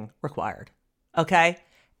cooking required. Okay?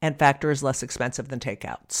 And Factor is less expensive than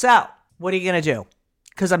takeout. So, what are you going to do?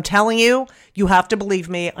 Because I'm telling you, you have to believe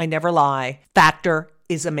me. I never lie. Factor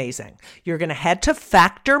is amazing. You're going to head to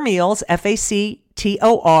Factor Meals,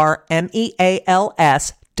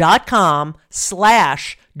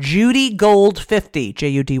 FactorMeals.com/JudyGold50,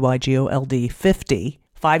 JudyGold 50,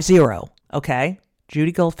 okay?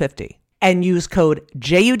 JudyGold50. And use code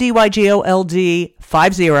JudyGold50,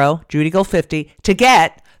 JudyGold50 to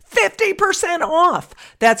get 50% off.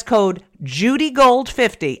 That's code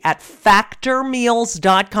JudyGold50 at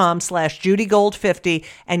factormeals.com/JudyGold50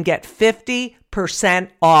 and get 50%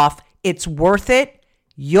 off. It's worth it.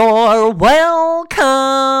 You're welcome.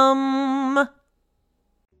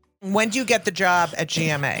 When do you get the job at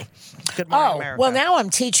GMA? Good Morning America. Well, now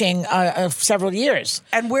I'm teaching several years.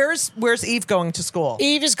 And where's Eve going to school?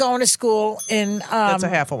 Eve is going to school in That's a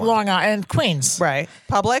half a one. Long Island, Queens. Right.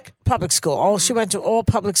 Public school. Oh, she went to all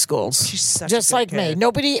public schools. She's such just a good like kid.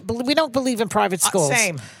 me. We don't believe in private schools.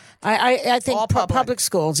 Same. I think All public. public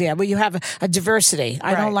schools, where you have a diversity.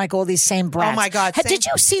 I don't like all these same brats. Oh, my God, same. Did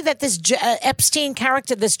you see that this Epstein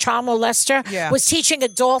character, this child molester, was teaching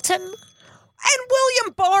at Dalton? And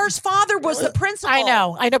William Barr's father was the principal. I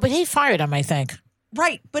know, but he fired him, I think.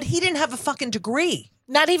 Right, but he didn't have a fucking degree.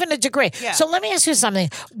 Not even a degree. Yeah. So let me ask you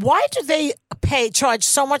something. Why do they charge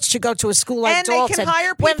so much to go to a school like Dalton they can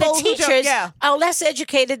hire when people the who don't- teachers yeah. are less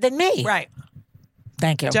educated than me? Right.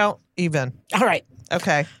 Thank you. Don't even. All right.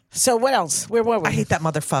 Okay. So what else? Where were we? I hate that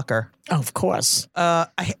motherfucker. Oh, of course.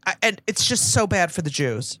 And it's just so bad for the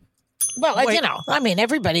Jews. Well,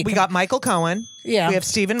 everybody. We got Michael Cohen. Yeah. We have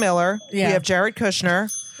Stephen Miller. Yeah. We have Jared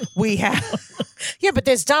Kushner. We have... Yeah, but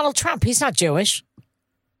there's Donald Trump. He's not Jewish.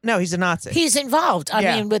 No, he's a Nazi. He's involved. I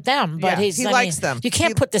mean, with them, but Yeah, he likes them. You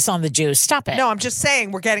can't put this on the Jews. Stop it. No, I'm just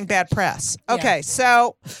saying we're getting bad press. Okay,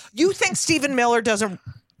 so you think Stephen Miller doesn't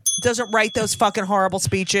doesn't write those fucking horrible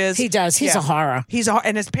speeches. He does. He's a horror.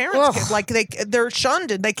 And his parents they're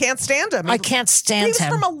shunned and they can't stand him. I can't stand him. He's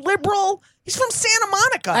from a liberal. He's from Santa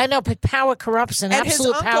Monica. I know, but power corrupts, and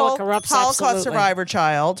absolute his power uncle, corrupts. Holocaust absolutely. survivor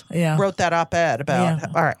child, wrote that op-ed about. Yeah.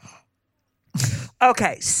 All right.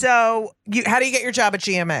 Okay, so how do you get your job at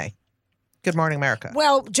GMA? Good Morning America.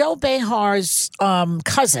 Well, Joe Behar's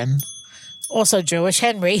cousin, also Jewish,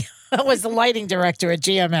 Henry, was the lighting director at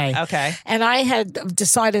GMA. Okay. And I had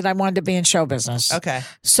decided I wanted to be in show business. Okay.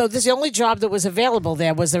 So the only job that was available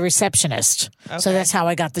there was the receptionist. Okay. So that's how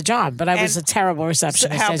I got the job. But I was a terrible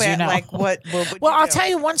receptionist, how as bad, you know. Like what would well, you I'll do? tell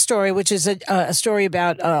you one story, which is a story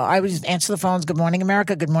about I would answer the phones, Good Morning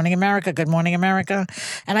America, Good Morning America, Good Morning America.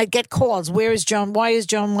 And I'd get calls, where is Joan? Why is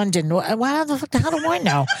Joan London? Well, how do I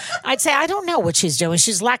know? I'd say, I don't know what she's doing.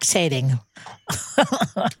 She's lactating.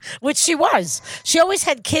 Which she was. She always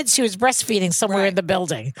had kids she was breastfeeding somewhere in the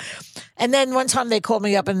building. And then one time they called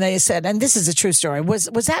me up and they said, and this is a true story, was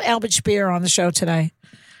that Albert Speer on the show today?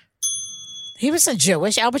 He wasn't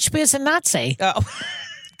Jewish. Albert Speer's a Nazi. Oh.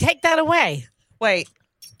 Take that away. Wait.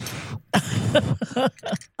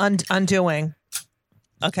 Undoing.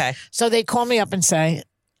 Okay. So they'd call me up and say,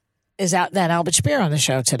 is that Albert Speer on the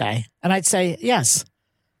show today? And I'd say, yes.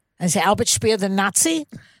 I'd say, Albert Speer, the Nazi?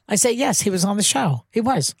 I say, yes, he was on the show. He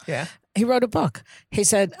was. Yeah. He wrote a book. He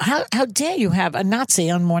said, how dare you have a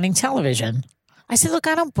Nazi on morning television? I said, look,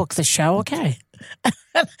 I don't book the show, okay?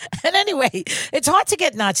 And anyway, it's hard to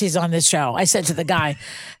get Nazis on this show. I said to the guy,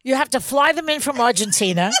 you have to fly them in from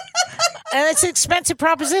Argentina, and it's an expensive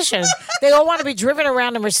proposition. They all want to be driven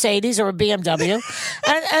around a Mercedes or a BMW,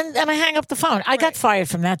 and I hang up the phone. I got fired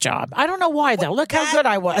from that job. I don't know why, though. Look how good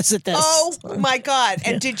I was at this. Oh, my God.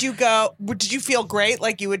 And did you feel great,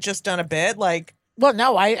 like you had just done a bit? Like... Well,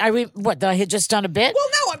 no, I had just done a bit? Well,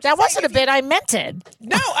 no, that wasn't a bit. I meant it.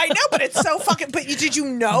 No, I know, but it's so fucking. But did you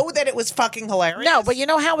know that it was fucking hilarious? No, but you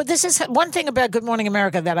know how this is one thing about Good Morning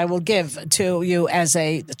America that I will give to you as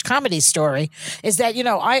a comedy story is that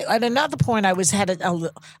at another point I was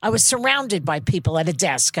surrounded by people at a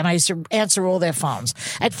desk and I used to answer all their phones.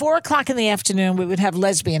 At 4:00 in the afternoon, we would have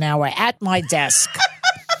lesbian hour at my desk.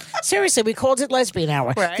 Seriously, we called it lesbian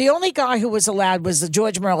hour. Right. The only guy who was allowed was the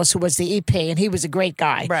George Merlis, who was the EP, and he was a great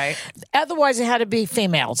guy. Right. Otherwise, it had to be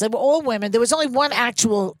females. They were all women. There was only one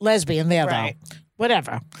actual lesbian there, though.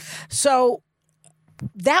 Whatever. So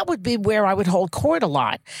that would be where I would hold court a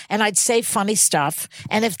lot, and I'd say funny stuff.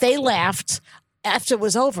 And if they laughed after it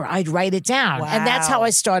was over, I'd write it down. Wow. And that's how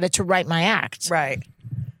I started to write my act. Right.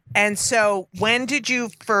 And so when did you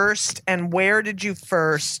first and where did you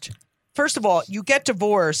first... First of all, you get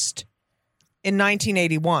divorced in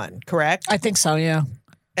 1981, correct? I think so, yeah.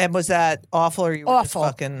 And was that awful or you were just Awful.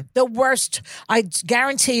 fucking... The worst. I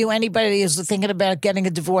guarantee you anybody who's thinking about getting a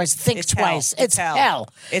divorce, think twice. It's hell.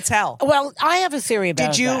 It's hell. Well, I have a theory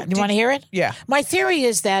about that. You want to hear it? Yeah. My theory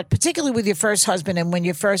is that, particularly with your first husband and when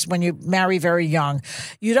you marry very young,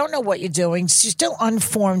 you don't know what you're doing. You're still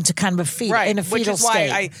unformed to kind of in a fetal which is state.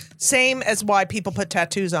 why same as why people put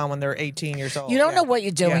tattoos on when they're 18 years old. You don't know what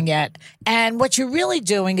you're doing yet. And what you're really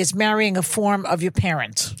doing is marrying a form of your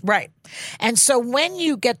parent. Right. And so when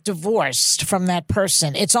you get divorced from that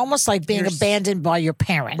person, it's almost like being abandoned by your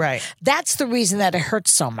parent. Right. That's the reason that it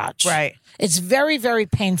hurts so much. Right. It's very, very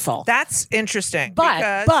painful. That's interesting.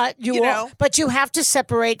 But you have to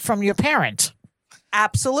separate from your parent.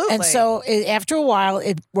 Absolutely. And so after a while,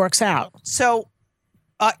 it works out. So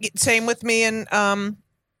same with me and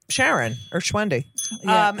Sharon or Schwendy.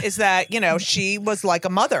 Yeah. Is that, she was like a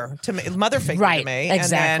mother to me, mother figure to me.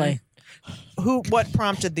 Exactly. And then what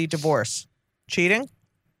prompted the divorce? Cheating?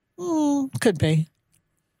 Could be.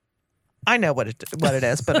 I know what it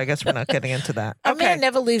is, but I guess we're not getting into that. A man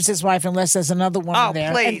never leaves his wife unless there's another woman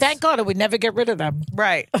there. Please. And thank God we never get rid of them.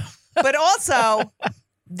 Right. But also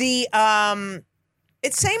the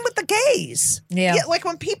it's same with the gays. Yeah. Like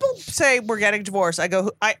when people say we're getting divorced,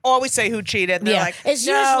 I always say who cheated. And they're like, there's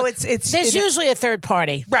usually a third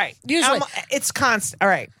party. Right. Usually. It's constant. All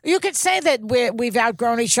right. You could say that we've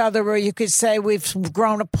outgrown each other, or you could say we've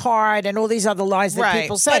grown apart, and all these other lies that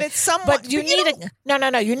people say. But it's somewhat. But you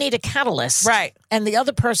need a catalyst. Right. And the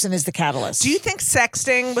other person is the catalyst. Do you think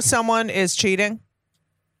sexting with someone is cheating?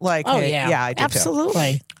 Like, yeah, I do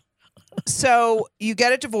absolutely. Too. So you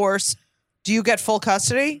get a divorce. Do you get full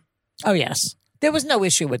custody? Oh yes. There was no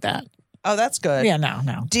issue with that. Oh, that's good. Yeah,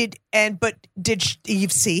 no. Did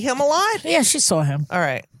Eve see him a lot? Yeah, she saw him. All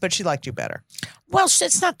right, but she liked you better. Well,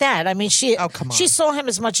 it's not that. I mean, Oh, come on. she saw him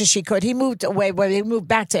as much as she could. He moved away, but he moved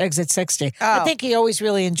back to Exit 60. I think he always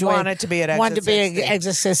really enjoyed Wanted to be at Exit 60.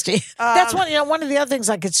 Exit 60. That's one of the other things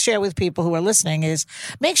I could share with people who are listening is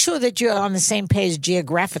make sure that you're on the same page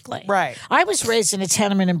geographically. Right. I was raised in a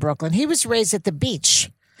tenement in Brooklyn. He was raised at the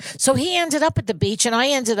beach. So he ended up at the beach, and I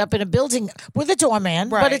ended up in a building with a doorman,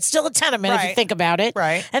 but it's still a tenement if you think about it.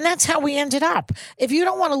 Right. And that's how we ended up. If you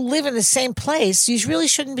don't want to live in the same place, you really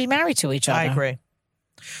shouldn't be married to each other. I agree.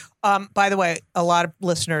 By the way, a lot of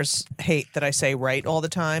listeners hate that I say right all the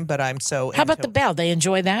time, but I'm so How about the bell? They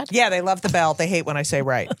enjoy that? Yeah, they love the bell. They hate when I say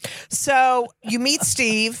right. So you meet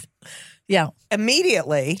Steve Yeah.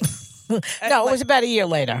 immediately. No, it was about a year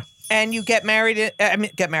later. And you get married.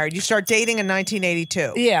 You start dating in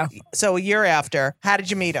 1982. Yeah. So a year after, how did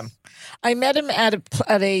you meet him? I met him at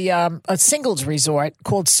a singles resort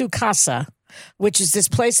called Sukasa, which is this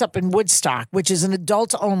place up in Woodstock, which is an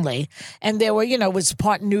adult only. And there were, was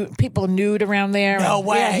part nude, people nude around there. No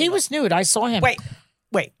way. Yeah, he was nude. I saw him. Wait.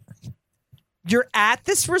 You're at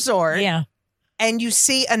this resort. Yeah. And you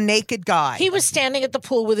see a naked guy. He was standing at the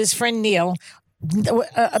pool with his friend Neil,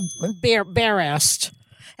 bare-assed.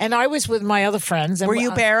 And I was with my other friends. And Were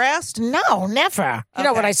you bare-assed? No, never. You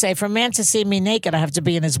know what I say? For a man to see me naked, I have to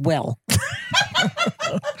be in his will.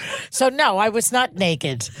 So, no, I was not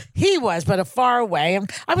naked. He was, but far away.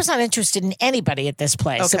 I was not interested in anybody at this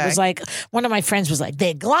place. Okay. It was like, one of my friends was like,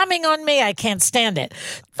 they're glomming on me. I can't stand it.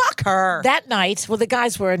 Fuck her. That night, well, the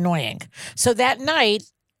guys were annoying. So that night,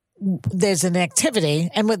 there's an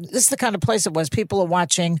activity, and this is the kind of place it was. People are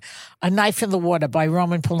watching A Knife in the Water by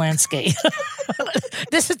Roman Polanski.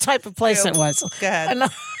 This is the type of place it was. Go ahead.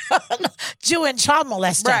 Jew and child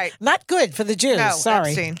molester. Right. Not good for the Jews. No,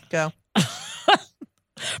 Sorry. Epstein. Go.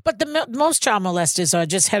 But most child molesters are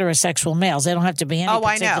just heterosexual males. They don't have to be any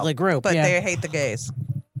particular group. But they hate the gays.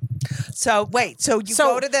 So, wait. So you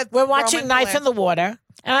go to the we're watching Roman Knife in the Water.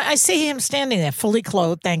 And I see him standing there, fully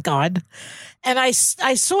clothed, thank God. And I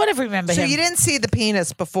sort of remember him. So you didn't see the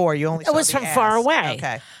penis before. You only saw It was the from ass. far away.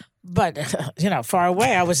 Okay. But, far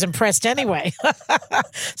away, I was impressed anyway.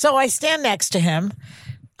 So I stand next to him,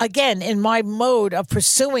 again, in my mode of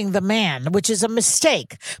pursuing the man, which is a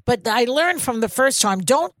mistake. But I learned from the first time,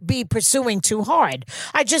 don't be pursuing too hard.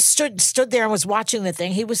 I just stood there and was watching the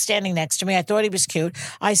thing. He was standing next to me. I thought he was cute.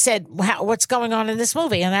 I said, what's going on in this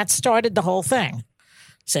movie? And that started the whole thing.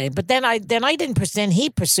 See, but then I didn't pursue.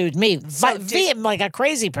 He pursued me like a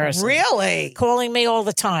crazy person. Really? Calling me all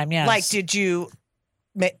the time. Yes. Like, did you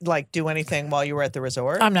do anything while you were at the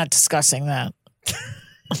resort? I'm not discussing that.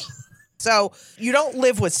 So you don't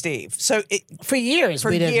live with Steve. So for years,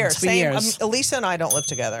 for we didn't. years, For years. Elisa and I don't live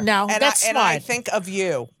together. No, and that's and I smart. think of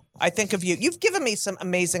you. You've given me some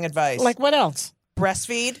amazing advice. Like what else?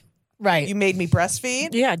 Breastfeed. Right. You made me breastfeed.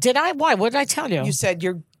 Yeah. Did I? Why? What did I tell you? You said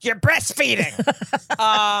you're breastfeeding.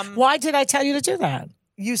 Why did I tell you to do that?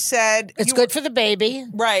 You said It's good for the baby.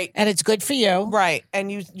 Right. And it's good for you. Right.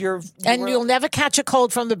 And you'll never catch a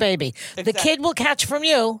cold from the baby. The kid will catch from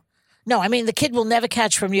you. No, I mean the kid will never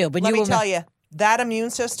catch from you. But let you me will tell you, that immune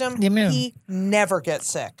system, he never gets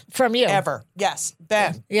sick. From you. Ever. Yes.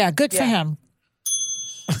 Ben. Yeah, good for him.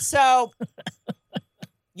 So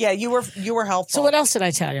yeah, you were helpful. So what else did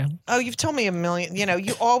I tell you? Oh, you've told me a million.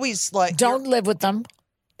 You always don't live with them.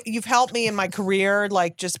 You've helped me in my career,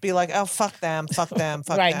 just be like, oh, fuck them, fuck them,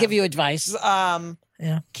 fuck right, them. give you advice.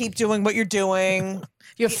 Keep doing what you're doing.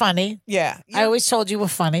 You're funny. Yeah. I always told you were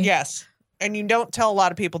funny. Yes. And you don't tell a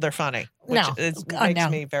lot of people they're funny, which makes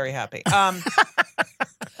me very happy.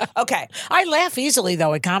 Okay. I laugh easily,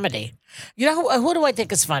 though, at comedy. You know who do I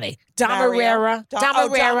think is funny? Dom Herrera. Dom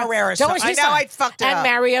Herrera. I fucked it up. And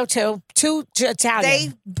Mario, too. Two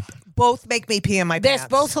Italian. They both make me pee in my pants. They're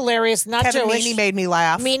both hilarious, not Kevin Jewish. Meaney made me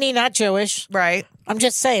laugh. Meaney, not Jewish. Right. I'm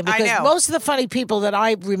just saying, because I know. most of the funny people that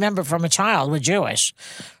I remember from a child were Jewish.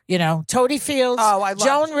 Toady Fields,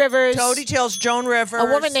 Joan Rivers. Toady Fields, Joan Rivers. A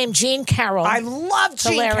woman named Jean Carroll. I love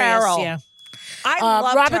Jean Hilarious, Carroll. Yeah. I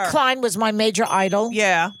loved Robert her. Klein was my major idol.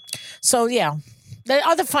 Yeah. So, yeah. The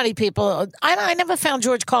other funny people, I never found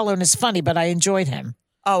George Carlin as funny, but I enjoyed him.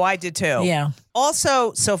 Oh, I did too. Yeah.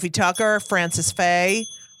 Also, Sophie Tucker, Frances Faye.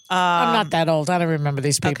 I'm not that old. I don't remember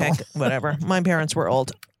these people. Okay, whatever. My parents were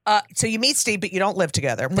old. So you meet Steve, but you don't live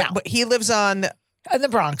together. No. But he lives In the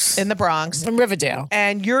Bronx. in the Bronx. In Riverdale.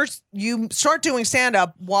 And you start doing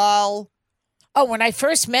stand-up while... Oh, when I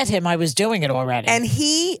first met him, I was doing it already. And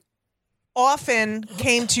he often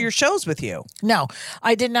came to your shows with you. No,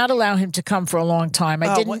 I did not allow him to come for a long time.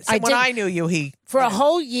 I didn't. When I knew you, he for a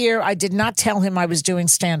whole year. I did not tell him I was doing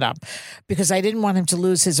stand up because I didn't want him to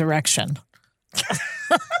lose his erection.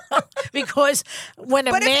 Because when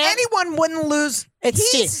a but man, if anyone wouldn't lose, it's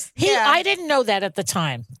Steve. I didn't know that at the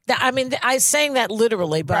time. I mean, I was saying that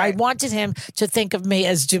literally, but I wanted him to think of me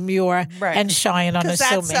as demure and shy and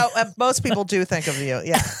unassuming. So most people do think of you.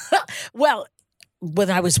 Yeah. Well, when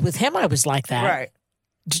I was with him, I was like that. Right.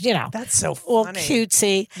 You know, that's so all funny.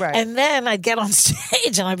 cutesy. Right. And then I'd get on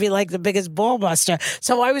stage and I'd be like the biggest ball buster.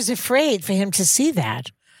 So I was afraid for him to see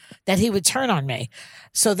that he would turn on me.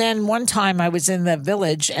 So then one time I was in the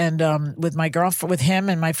Village and with my girlfriend, with him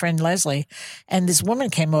and my friend Leslie, and this woman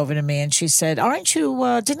came over to me and she said, "Aren't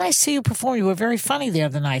you? Didn't I see you perform? You were very funny the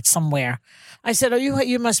other night somewhere." I said, "Oh,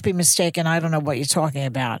 you must be mistaken. I don't know what you're talking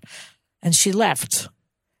about." And she left.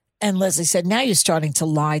 And Leslie said, "Now you're starting to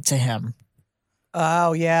lie to him."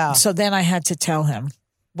 Oh yeah. So then I had to tell him.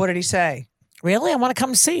 What did he say? Really? I want to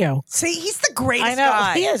come see you. See, he's the greatest I know,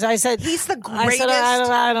 guy. he is. I said, he's the greatest. I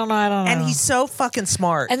said, I don't know. And he's so fucking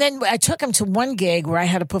smart. And then I took him to one gig where I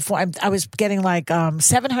had to perform. I was getting like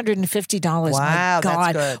 $750. Wow, My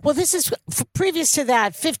God. that's good. Well, this is previous to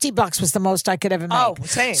that. $50 was the most I could ever make. Oh,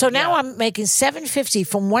 same. So now I'm making $750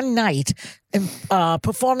 for one night and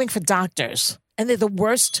performing for doctors, and they're the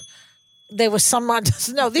worst. There were some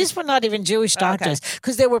no, these were not even Jewish doctors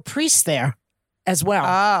because there were priests there as well.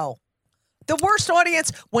 Oh. The worst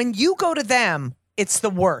audience, when you go to them, it's the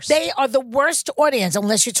worst. They are the worst audience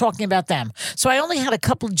unless you're talking about them. So I only had a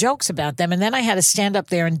couple jokes about them, and then I had to stand up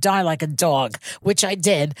there and die like a dog, which I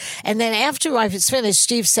did. And then after I was finished,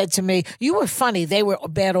 Steve said to me, "You were funny. They were a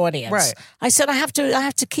bad audience." Right. I said, I have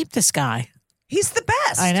to keep this guy. He's the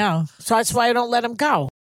best. I know. So that's why I don't let him go.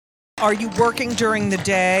 Are you working during the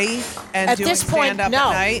day and doing stand-up at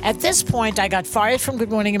night? At this point, I got fired from Good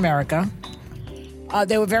Morning America.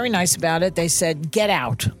 They were very nice about it. They said, "Get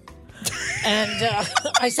out." And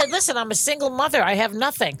I said, "Listen, I'm a single mother. I have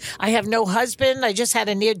nothing. I have no husband. I just had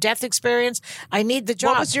a near-death experience. I need the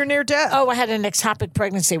job." What was your near-death? Oh, I had an ectopic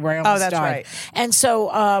pregnancy where I almost died. Right. And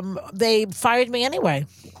so they fired me anyway.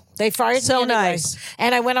 They fired me anyway. Nice.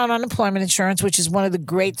 And I went on unemployment insurance, which is one of the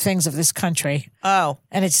great things of this country. Oh.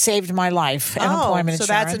 And it saved my life, unemployment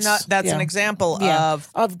insurance. So that's an example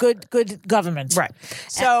of good government. Right.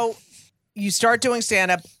 So you start doing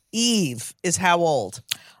stand-up. Eve is how old?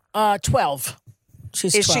 12.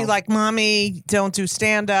 She's 12. Is she like, "Mommy, don't do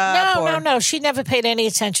stand-up"? No. She never paid any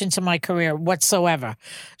attention to my career whatsoever.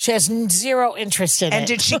 She has zero interest in it. And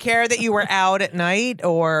did she care that you were out at night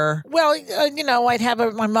or? Well, I'd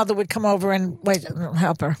have my mother would come over and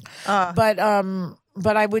help her.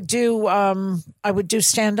 But I would do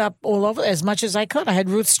stand up all over as much as I could. I had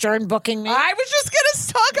Ruth Stern booking me. I was just going to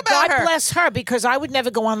talk about her. God bless her, because I would never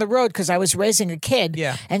go on the road because I was raising a kid.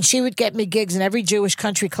 Yeah. And she would get me gigs in every Jewish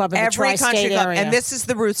country club in the tri-state area. And this is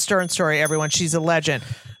the Ruth Stern story, everyone. She's a legend.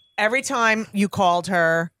 Every time you called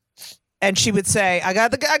her and she would say, I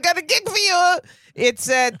got a gig for you. It's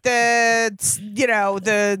at the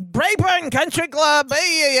Brayburn Country Club.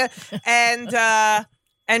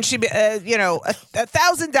 And she,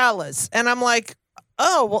 $1,000. And I'm like,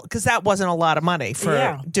 oh, well, because that wasn't a lot of money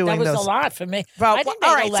for doing those. That was a lot for me. Well, I didn't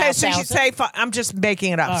all make right, so she'd say, I'm just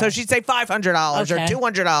making it up. So she'd say $500 or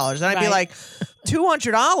 $200. And I'd be like,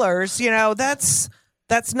 $200,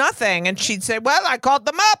 that's nothing. And she'd say, well, I called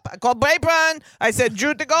them up. I called Brayburn. I said,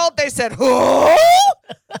 Drew the Gold. They said, who?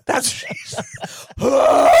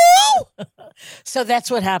 Who? So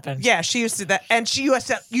that's what happened. Yeah, she used to do that. And she used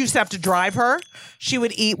to have to drive her. She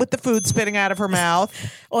would eat with the food spitting out of her mouth.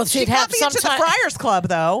 Well, she got me into the Friars Club,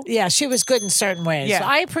 though. Yeah, she was good in certain ways. Yeah. So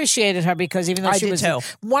I appreciated her because even though she was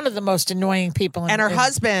one of the most annoying people. And her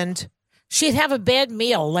husband. She'd have a bad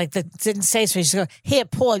meal, like that didn't say so. She'd go, "Here,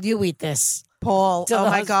 Paul, you eat this." Paul, oh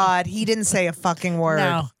my God, he didn't say a fucking word.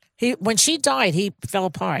 No, when she died, he fell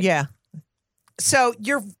apart. Yeah. So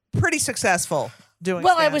you're pretty successful doing.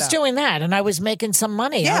 Well, I was doing that, and I was making some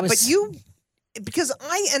money. Yeah, but because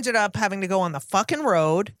I ended up having to go on the fucking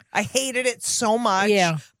road. I hated it so much.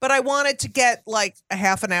 Yeah. But I wanted to get like a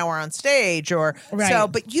half an hour on stage or so.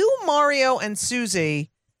 But you, Mario, and Susie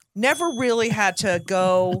never really had to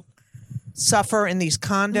go suffer in these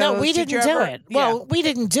condos. No, we didn't do it. Yeah. Well, we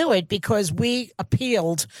didn't do it because we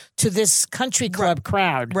appealed to this country club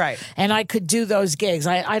crowd. Right. And I could do those gigs.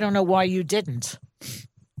 I don't know why you didn't.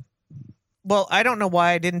 Well, I don't know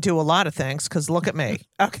why I didn't do a lot of things because look at me.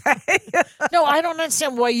 Okay. No, I don't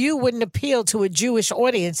understand why you wouldn't appeal to a Jewish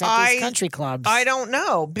audience at these country clubs. I don't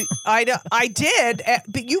know. I did,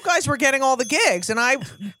 but you guys were getting all the gigs, and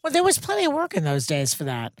Well, there was plenty of work in those days for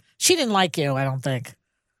that. She didn't like you, I don't think.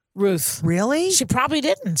 Ruth. Really? She probably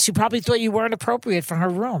didn't. She probably thought you weren't appropriate for her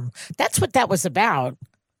room. That's what that was about.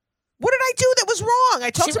 What did I do that was wrong?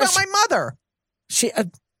 I talked about my mother.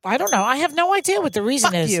 I don't know. I have no idea what the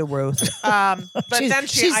reason is. Fuck you, Ruth. But then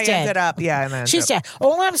I dead. ended up, and then she's dead.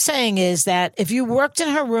 All I'm saying is that if you worked in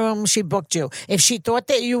her room, she booked you. If she thought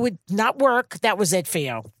that you would not work, that was it for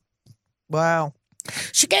you. Wow.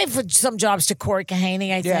 She gave some jobs to Corey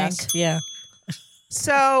Kahaney, I think. Yeah.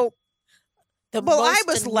 So, I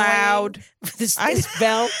was loud. This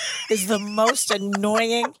bell is the most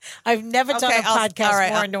annoying. I've never done a podcast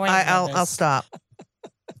more annoying than this. I'll stop.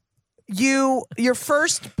 Your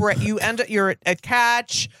first break, you're at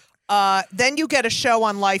Catch. Then you get a show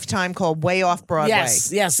on Lifetime called Way Off Broadway.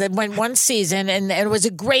 Yes. It went one season, and it was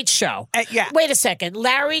a great show. Yeah. Wait a second.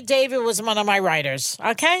 Larry David was one of my writers.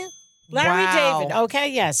 Okay. Larry David. Okay.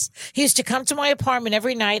 Yes. He used to come to my apartment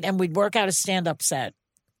every night, and we'd work out a stand-up set.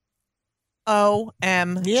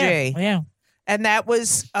 OMG. Yeah. And that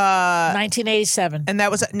was 1987. And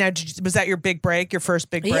that was was that your big break, your first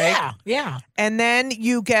big break? Yeah. And then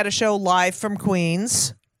you get a show live from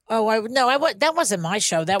Queens. Oh, that wasn't my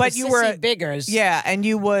show. That was Sissy Biggers. Yeah, and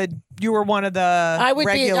you were one of the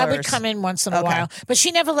regulars. I would come in once in a while, but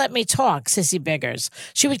she never let me talk. Sissy Biggers.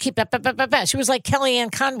 She would keep She was like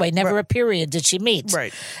Kellyanne Conway. Never a period did she meet.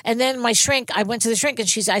 Right. And then my shrink. I went to the shrink, and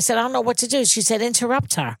I said, I don't know what to do. She said,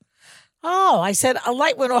 interrupt her. Oh, I said, a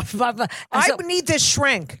light went off. I need this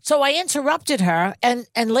shrink. So I interrupted her, and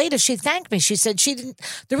later she thanked me. She said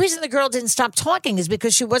the reason the girl didn't stop talking is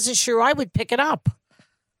because she wasn't sure I would pick it up.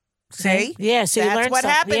 See? Yeah, so that's you learn what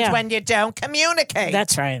happens when you don't communicate.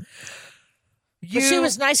 That's right. But she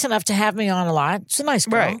was nice enough to have me on a lot. She's a nice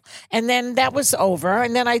girl. Right. And then that was over.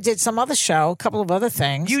 And then I did some other show, a couple of other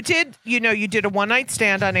things. You did a one-night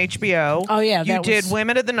stand on HBO. Oh, yeah. You did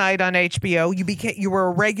Women of the Night on HBO. You were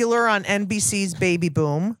a regular on NBC's Baby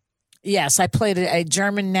Boom. Yes, I played a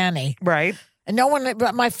German nanny. Right. And no one,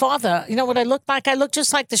 but my father, you know what I looked like? I looked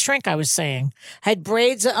just like the shrink I was saying. Had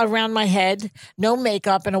braids around my head, no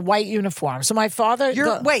makeup, and a white uniform. So my father...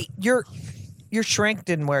 Your shrink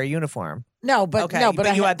didn't wear a uniform. No, but I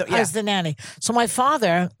was the nanny. So my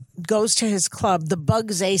father goes to his club, the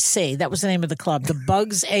Bugs AC. That was the name of the club, the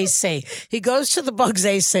Bugs AC. He goes to the Bugs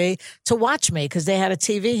AC to watch me because they had a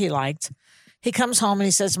TV he liked. He comes home and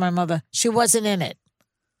he says to my mother, she wasn't in it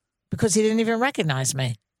because he didn't even recognize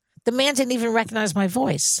me. The man didn't even recognize my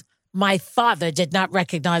voice. My father did not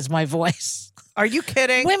recognize my voice. Are you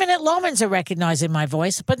kidding? Women at Loman's are recognizing my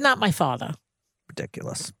voice, but not my father.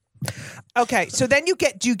 Ridiculous. Okay, so then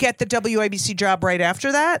do you get the WABC job right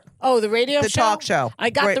after that? Oh, the radio show? The talk show.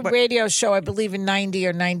 I got the radio show, I believe, in 90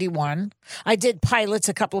 or 91. I did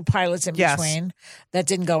a couple of pilots in between. That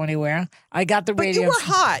didn't go anywhere. I got the radio.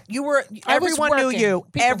 But you were hot. Everyone knew you.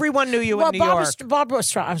 Everyone knew you in New York. Barbara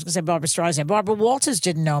Streisand. Barbara Walters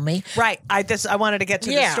didn't know me. Right. I wanted to get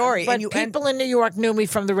to the story. But people in New York knew me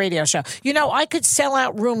from the radio show. You know, I could sell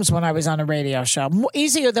out rooms when I was on a radio show.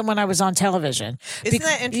 Easier than when I was on television. Isn't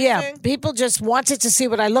that interesting? Yeah, people just wanted to see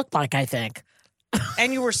what I looked like, I think.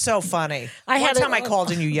 And you were so funny. One time I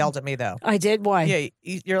called and you yelled at me, though. I did? Why? Yeah,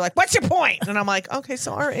 you're like, what's your point? And I'm like, okay,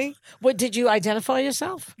 sorry. What, did you identify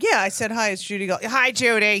yourself? Yeah, I said, hi, it's Judy Gold. Hi,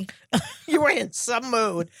 Judy. You were in some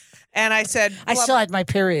mood. And I said... I still had my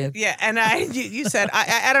period. Yeah, and you said,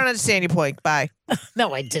 I don't understand your point. Bye.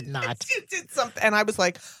 No, I did not. You did something. And I was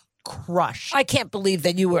like, crushed. I can't believe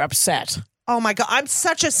that you were upset. Oh, my God. I'm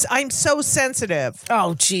so sensitive.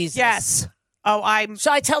 Oh, Jesus. Yes. Shall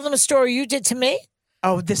I tell them a story you did to me?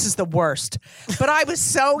 Oh, this is the worst. But I was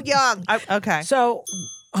so young. Okay. So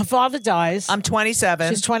her father dies. I'm 27.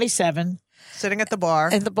 She's 27. Sitting at the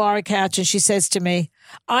bar. In the bar at Couch, and she says to me,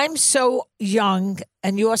 I'm so young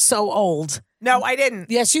and you're so old. No, I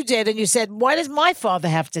didn't. Yes, you did. And you said, why does my father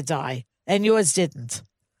have to die? And yours didn't.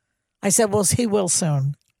 I said, well, he will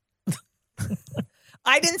soon.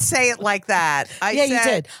 I didn't say it like that. You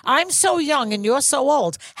did. I'm so young and you're so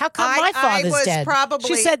old. How come my father's dead?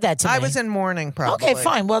 She said that to me. I was in mourning, probably. Okay,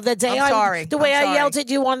 fine. Well, the day I yelled at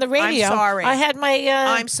you on the radio, I'm sorry. I had my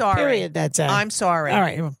I'm sorry. period that day. I'm sorry. All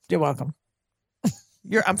right, you're welcome.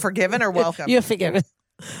 I'm forgiven or welcome? You're forgiven.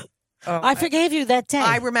 I forgave you that day.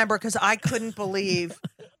 I remember because I couldn't believe,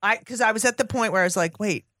 because I was at the point where I was like,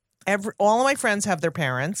 wait, all of my friends have their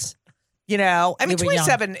parents. You know, I mean,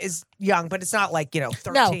 27 is young, but it's not like,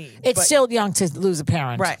 13. No, it's still young to lose a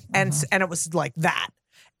parent. Right. And it was like that.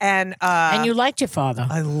 And you liked your father.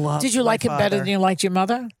 I loved Did you like him better than you liked your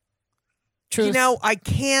mother? Truth. I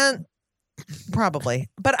can't, probably,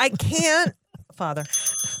 but I can't Father.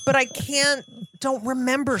 But I don't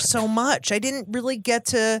remember so much. I didn't really get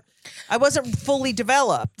to, I wasn't fully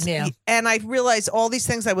developed. Yeah. And I realized all these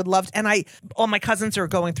things I would love. And all my cousins are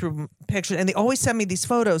going through pictures and they always send me these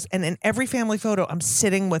photos. And in every family photo, I'm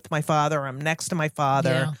sitting with my father. I'm next to my father.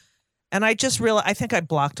 Yeah. And I just realized, I think I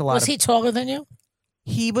blocked a lot Was he taller than you?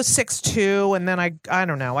 He was 6'2", and then I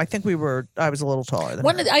don't know. I think I was a little taller than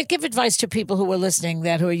him. I give advice to people who are listening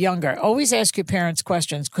who are younger. Always ask your parents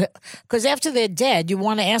questions because after they're dead, you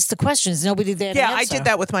want to ask the questions. Nobody there to answer. I did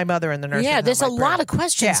that with my mother in the nursing home. Yeah, there's a lot of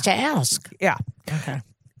questions to ask. Yeah. Okay.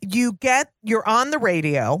 You're on the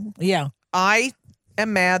radio. Yeah. I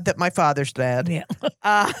am mad that my father's dead. Yeah.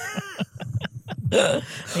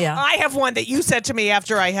 Yeah. I have one that you said to me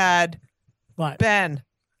after I had What? Ben.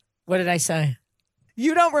 What did I say?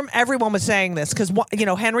 You don't remember, everyone was saying this because,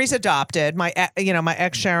 Henry's adopted. My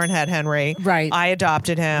ex Sharon had Henry. Right. I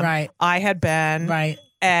adopted him. Right. I had Ben. Right.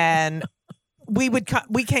 And we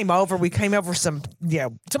came over some,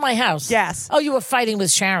 to my house. Yes. Oh, you were fighting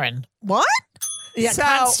with Sharon. What? Yeah, so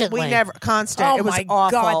constantly. We never, constant. Oh, it was my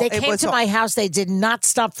awful. God. They came to my house. They did not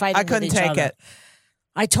stop fighting I couldn't with each take other. it.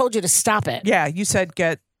 I told you to stop it. Yeah. You said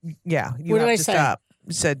What did I say? stop.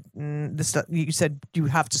 You said, you said you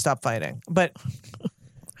have to stop fighting. But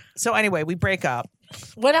so anyway, we break up.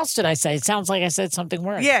 What else did I say? It sounds like I said something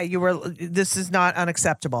worse. Yeah, this is not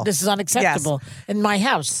unacceptable. This is unacceptable in my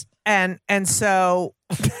house. And so,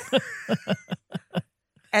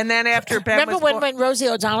 and then after Ben Remember when Rosie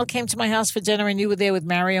O'Donnell came to my house for dinner and you were there with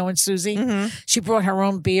Mario and Susie? Mm-hmm. She brought her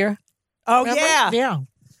own beer. Oh, Remember? yeah. Yeah.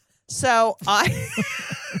 So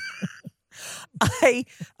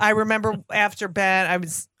I remember after Ben,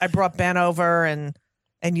 I brought Ben over and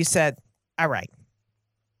you said, all right,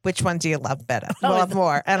 which one do you love better? Love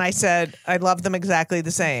more? And I said, I love them exactly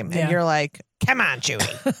the same. And you're like, come on, Judy.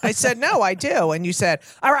 I said, no, I do. And you said,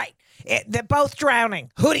 all right, they're both drowning.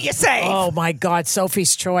 Who do you save? Oh, my God,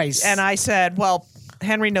 Sophie's choice. And I said, well,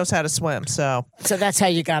 Henry knows how to swim, so. So that's how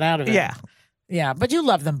you got out of it. Yeah. Yeah, but you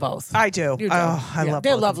love them both. I do. You do. Oh, I love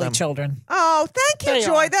They're both lovely of them. children. Oh, thank you, They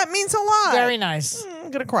Joy. are. That means a lot. Very nice. I'm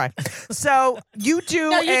going to cry. So you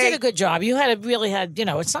do No, you did a good job. You really had,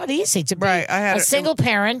 it's not easy to be a single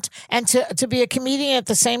parent and to be a comedian at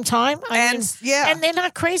the same time. I mean, and they're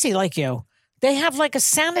not crazy like you. They have like a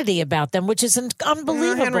sanity about them, which is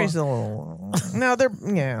unbelievable. Henry's a little. No,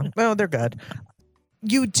 they're good.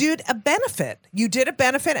 You did a benefit.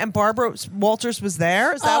 And Barbara Walters was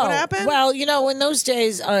there. Is that what happened? Well, in those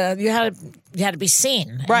days, you had to be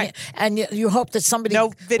seen, right? And you hope that somebody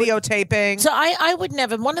videotaping. So I would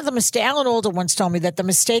never. One of the mistakes Alan Alda once told me that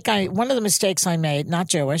one of the mistakes I made, not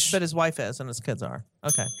Jewish, but his wife is and his kids are.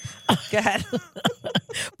 Okay, go ahead.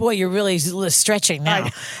 Boy, you're really stretching now.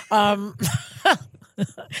 How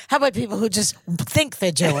about people who just think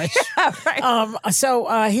they're Jewish? Right.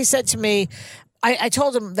 So he said to me. I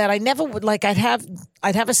told him that I never would I'd have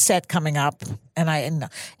a set coming up and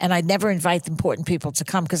I'd never invite important people to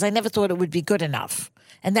come because I never thought it would be good enough.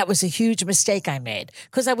 And that was a huge mistake I made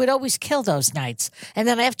because I would always kill those nights. And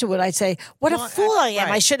then afterward I'd say, what a fool I am.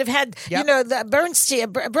 Right. I should have had, the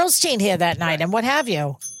Bernstein here that night and what have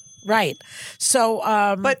you. Right. So,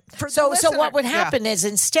 so what would happen is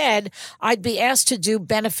instead I'd be asked to do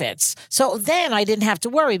benefits. So then I didn't have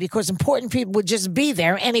to worry because important people would just be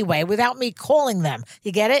there anyway without me calling them.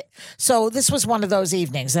 You get it? So this was one of those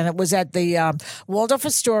evenings and it was at the Waldorf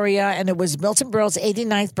Astoria and it was Milton Berle's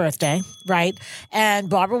 89th birthday. Right.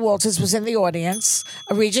 And Barbara Walters was in the audience,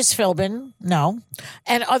 Regis Philbin,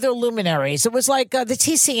 and other luminaries. It was like the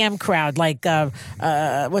TCM crowd, like,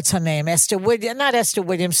 what's her name? Not Esther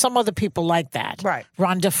Williams, some other people like that. Right.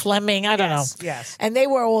 Rhonda Fleming, I don't know. Yes. And they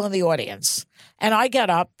were all in the audience. And I got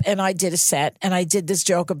up and I did a set and I did this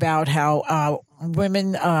joke about how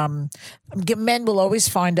men will always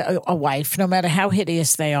find a wife, no matter how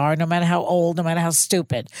hideous they are, no matter how old, no matter how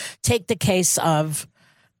stupid. Take the case of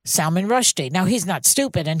Salman Rushdie. Now, he's not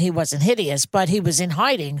stupid and he wasn't hideous, but he was in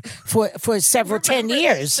hiding for 10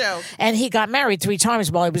 years. And he got married 3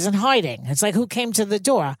 times while he was in hiding. It's like, who came to the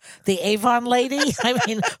door? The Avon lady? I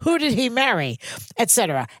mean, who did he marry?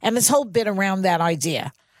 Etc. And this whole bit around that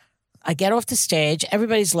idea. I get off the stage.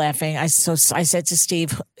 Everybody's laughing. I said to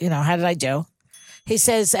Steve, how did I do? He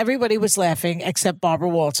says, everybody was laughing except Barbara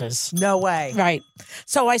Walters. No way. Right.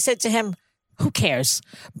 So I said to him, who cares?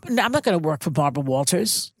 I'm not going to work for Barbara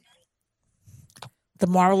Walters. The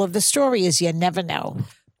moral of the story is you never know.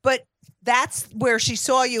 But that's where she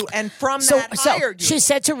saw you, and from that hired you. She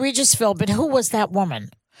said to Regis Philbin, who was that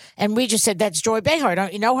woman? And Regis said, that's Joy Behar.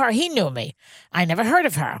 Don't you know her? He knew me. I never heard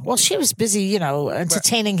of her. Well, she was busy,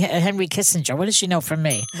 entertaining Henry Kissinger. What does she know from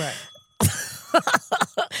me? Right.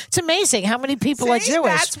 It's amazing how many people are See,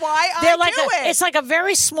 Jewish. that's why They're I like do it. It's like a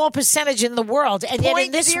very small percentage in the world, and yet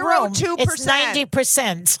in this room, 0.02%. it's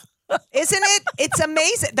 90%. Isn't it? It's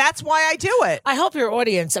amazing. That's why I do it. I hope your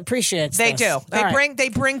audience appreciates They this. do. All right. They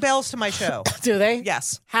bring bells to my show. Do they?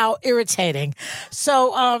 Yes. How irritating.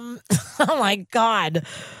 So, oh my God.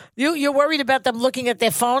 You're worried about them looking at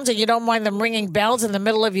their phones and you don't mind them ringing bells in the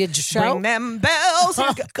middle of your show? Bring them bells.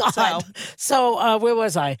 Oh, God. So where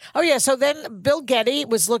was I? Oh, yeah. So then Bill Getty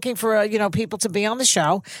was looking for, people to be on the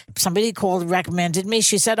show. Somebody called, recommended me.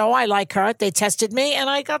 She said, I like her. They tested me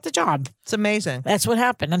and I got the job. It's amazing. That's what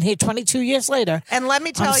happened. And here, 22 years later. And let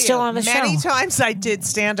me tell I'm you, still on the many show. times I did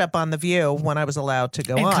stand up on The View when I was allowed to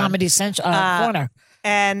go In on. Comedy Central Corner.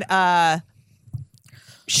 And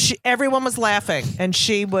everyone was laughing, and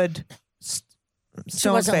she would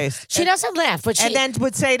stone faced. She doesn't laugh, but and then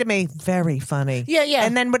would say to me, "Very funny." Yeah.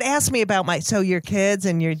 And then would ask me about your kids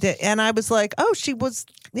and and I was like, "Oh, she was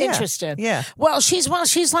interested." Yeah. Well, she's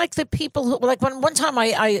like the people who like when one time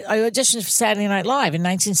I auditioned for Saturday Night Live in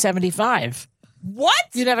 1975. What?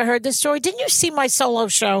 You never heard this story? Didn't you see my solo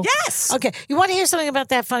show? Yes. Okay. You want to hear something about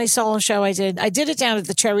that funny solo show I did? I did it down at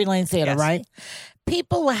the Cherry Lane Theater, right?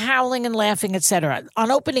 People were howling and laughing, etc.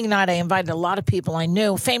 On opening night, I invited a lot of people I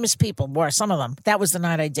knew, famous people were some of them. That was the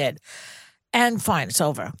night I did. And fine, it's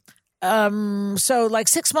over. So like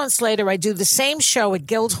 6 months later, I do the same show at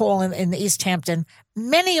Guildhall in East Hampton.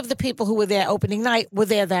 Many of the people who were there opening night were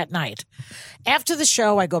there that night. After the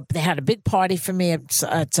show, they had a big party for me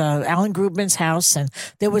at Alan Grubman's house. And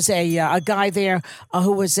there was a guy there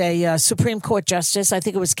who was a Supreme Court Justice. I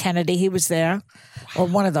think it was Kennedy. He was there, or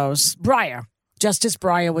one of those. Breyer. Justice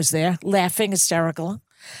Breyer was there, laughing, hysterical.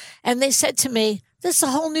 And they said to me, this is a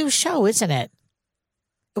whole new show, isn't it?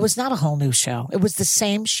 It was not a whole new show. It was the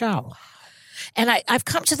same show. And I've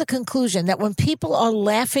come to the conclusion that when people are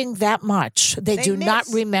laughing that much, they do not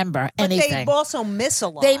remember anything. But they also miss a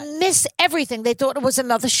lot. They miss everything. They thought it was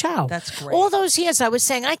another show. That's great. All those years I was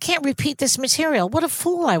saying, I can't repeat this material. What a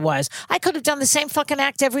fool I was. I could have done the same fucking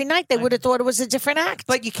act every night. They would have thought it was a different act.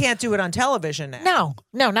 But you can't do it on television now.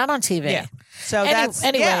 No, not on TV. Yeah. So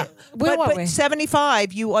anyway, yeah. Where were we?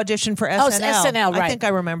 75, you auditioned for SNL. Oh, it's SNL, right. I think I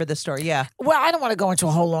remember the story, yeah. Well, I don't want to go into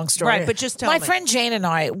a whole long story. Right, but just tell me. My friend Jane and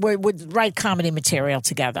I would write comedy material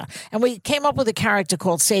together. And we came up with a character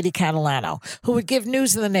called Sadie Catalano, who would give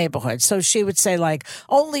news in the neighborhood. So she would say, like,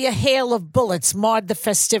 only a hail of bullets marred the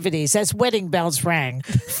festivities as wedding bells rang.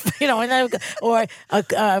 And then, or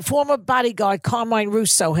a former bodyguard, Carmine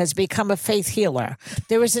Russo, has become a faith healer.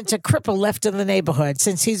 There isn't a cripple left in the neighborhood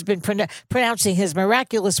since he's been pronouncing his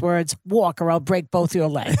miraculous words, walk or I'll break both your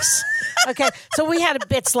legs. Okay, so we had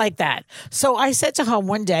bits like that. So I said to her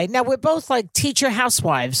one day, now we're both like teacher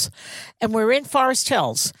housewives, and we're in Forest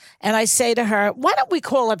Hills. And I say to her, why don't we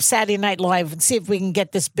call up Saturday Night Live and see if we can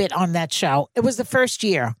get this bit on that show? It was the first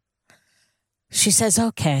year. She says,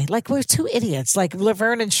 okay. Like we're two idiots, like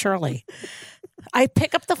Laverne and Shirley. I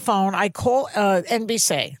pick up the phone. I call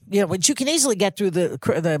NBC, which you can easily get through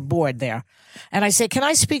the board there. And I say, can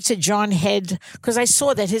I speak to John Head? Because I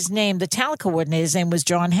saw that his name, the talent coordinator's name was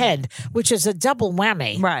John Head, which is a double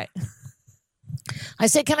whammy. Right. I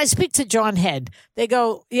say, can I speak to John Head? They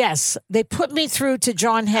go, yes. They put me through to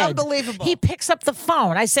John Head. Unbelievable. He picks up the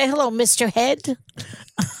phone. I say, hello, Mr. Head.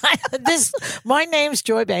 My name's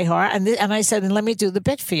Joy Behar. And I said, and let me do the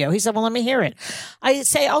bit for you. He said, well, let me hear it. I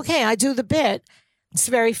say, okay, I do the bit. It's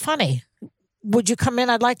very funny. Would you come in?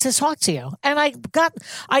 I'd like to talk to you. And I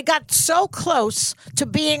got so close to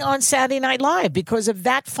being on Saturday Night Live because of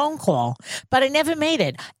that phone call, but I never made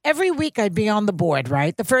it. Every week I'd be on the board,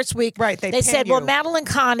 right? The first week, right? They said, well, Madeline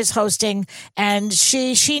Kahn is hosting, and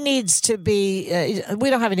she needs to be.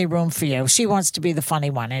 We don't have any room for you. She wants to be the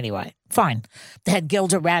funny one anyway. Fine. They had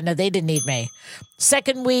Gilda Radner. They didn't need me.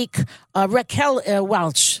 Second week, Raquel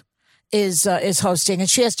Welch is hosting, and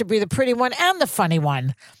she has to be the pretty one and the funny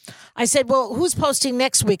one. I said, well, who's posting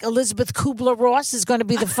next week? Elizabeth Kubler-Ross is going to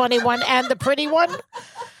be the funny one and the pretty one?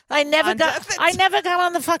 I never got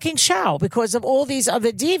on the fucking show because of all these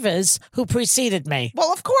other divas who preceded me.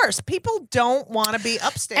 Well, of course. People don't want to be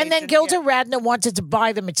upstage. And then Gilda Radner wanted to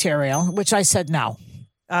buy the material, which I said no.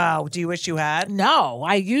 Oh, do you wish you had? No,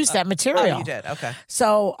 I used that material. Oh, you did? Okay.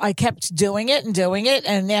 So I kept doing it.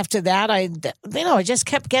 And after that, I just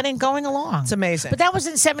kept going along. It's amazing. But that was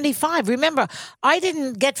in 75. Remember, I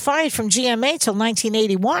didn't get fired from GMA till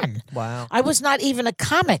 1981. Wow. I was not even a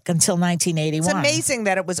comic until 1981. It's amazing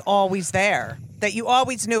that it was always there, that you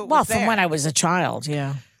always knew it was there. Well, from when I was a child,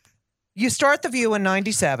 yeah. You start The View in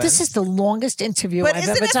 97. This is the longest interview But I've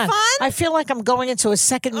isn't ever it done. fun? I feel like I'm going into a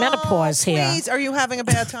second menopause here. Please, are you having a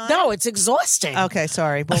bad time? No, it's exhausting. Okay,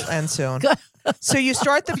 sorry. We'll end soon. So you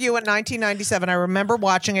start The View in 1997. I remember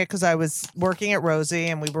watching it because I was working at Rosie,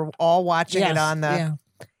 and we were all watching it on the. Yeah.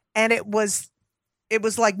 And it was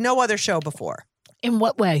like no other show before. In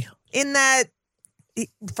what way? In that,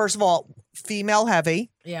 first of all, female heavy.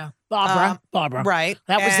 Yeah. Barbara. Right.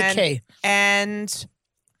 That was the key. And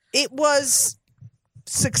it was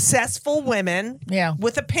successful women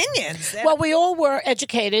with opinions. Well, we all were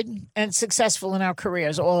educated and successful in our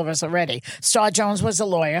careers, all of us already. Star Jones was a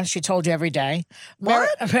lawyer. She told you every day.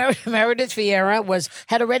 Meredith Vieira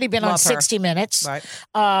had already been on 60 Minutes. Right.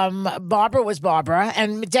 Barbara was Barbara.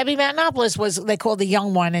 And Debbie Matenopoulos was, they called the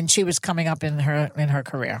young one, and she was coming up in her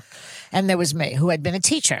career. And there was me, who had been a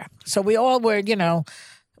teacher. So we all were,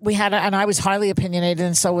 we had, and I was highly opinionated,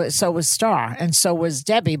 and so was Star, and so was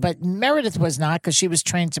Debbie. But Meredith was not, because she was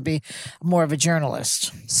trained to be more of a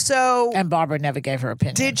journalist. So, and Barbara never gave her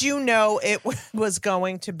opinion. Did you know it was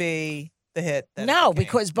going to be the hit? No,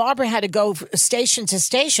 because Barbara had to go station to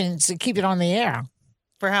station to keep it on the air.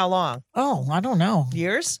 For how long? Oh, I don't know.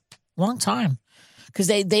 Years? Long time. Because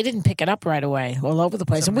they didn't pick it up right away all over the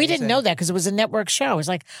place. And we didn't know that because it was a network show. It's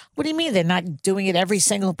like, what do you mean they're not doing it every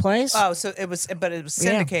single place? Oh, so it was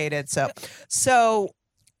syndicated. So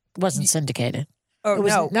it wasn't syndicated.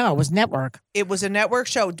 Oh, No, it was network. It was a network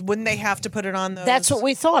show. Wouldn't they have to put it on those? That's what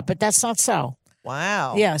we thought, but that's not so.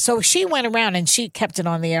 Wow. Yeah, so she went around and she kept it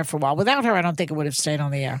on the air for a while. Without her, I don't think it would have stayed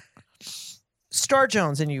on the air. Star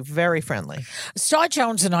Jones and you, very friendly. Star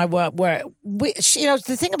Jones and I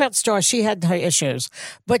the thing about Star, she had her issues,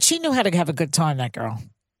 but she knew how to have a good time, that girl.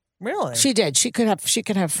 Really? She did. She could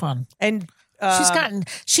have fun. And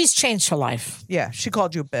she's changed her life. Yeah, she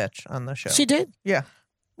called you a bitch on the show. She did? Yeah.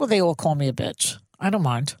 Well, they all call me a bitch. I don't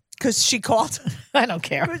mind. Because she called. I don't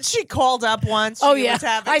care. But she called up once. Oh, yeah.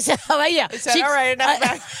 I said, all right, enough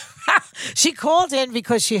about she called in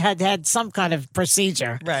because she had some kind of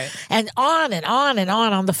procedure. Right. And on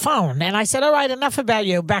the phone. And I said, all right, enough about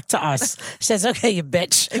you. Back to us. She says, okay, you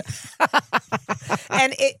bitch.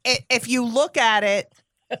 And if you look at it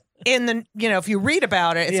if you read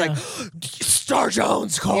about it, it's like, Star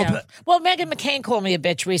Jones called it. Well, Meghan McCain called me a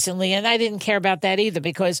bitch recently, and I didn't care about that either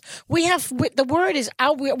because the word is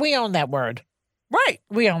out. We own that word. Right.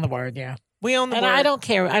 We own the word, yeah. We own the word. And I don't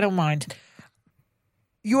care. I don't mind.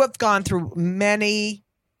 You have gone through many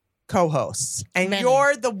co-hosts, and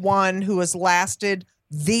you're the one who has lasted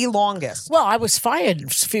the longest. Well, I was fired a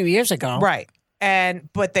few years ago. Right.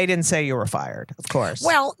 But they didn't say you were fired, of course.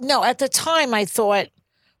 Well, no, at the time I thought,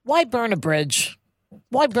 why burn a bridge?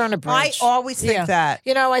 Why burn a bridge? I always think that.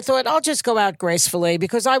 I thought I'll just go out gracefully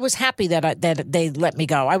because I was happy that they let me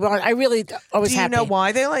go. I was happy. Do you know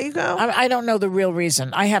why they let you go? I don't know the real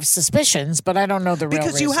reason. I have suspicions, but I don't know the real reason.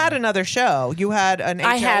 Because you had another show. You had an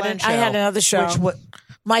HLN show. I had another show.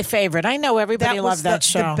 My favorite. I know everybody loved that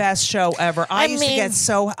show. The best show ever. I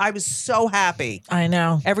was so happy. I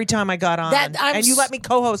know. Every time I got on. And you let me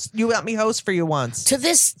co-host. You let me host for you once. To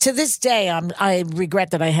this day, I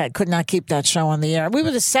regret that I could not keep that show on the air. We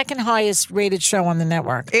were the second highest rated show on the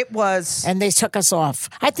network. It was. And they took us off.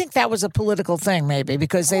 I think that was a political thing, maybe,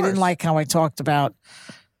 because they didn't like how I talked about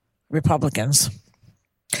Republicans.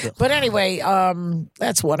 But anyway,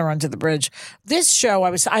 that's water under the bridge. This show,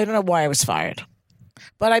 I don't know why I was fired.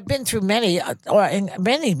 But I've been through many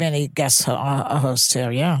guest hosts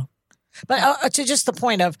here, yeah. But to just the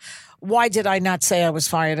point of, why did I not say I was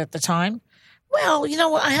fired at the time? Well,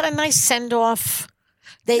 I had a nice send-off.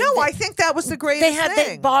 I think that was the greatest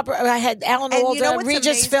thing. I had Alan Alda,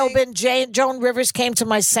 Regis Philbin, Joan Rivers came to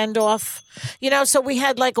my send-off. So we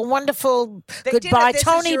had like a wonderful goodbye.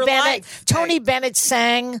 Tony Bennett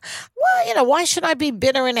sang. Well, why should I be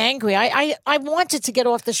bitter and angry? I wanted to get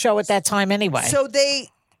off the show at that time anyway. So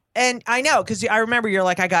and I know, because I remember you're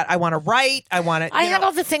like, I want to write. I had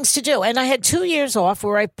other things to do. And I had 2 years off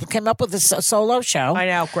where I came up with a solo show. I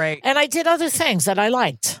know, great. And I did other things that I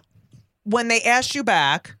liked. When they asked you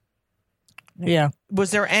back,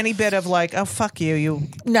 was there any bit of like, oh, fuck you?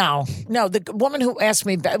 No. The woman who asked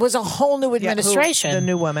me back, it was a whole new administration. The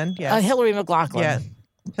new woman, Hillary McLaughlin. Yeah.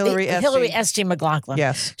 Hillary S.G. McLaughlin.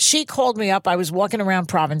 Yes. She called me up. I was walking around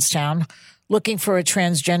Provincetown looking for a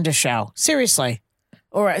transgender show. Seriously.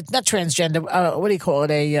 Or not transgender, what do you call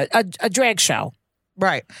it? A drag show.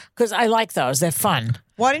 Right. Because I like those. They're fun.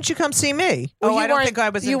 Why didn't you come see me? I don't think I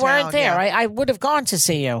was in You weren't town, there. yeah. I would have gone to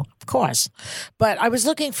see you. Of course. But I was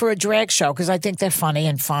looking for a drag show because I think they're funny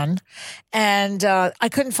and fun. And I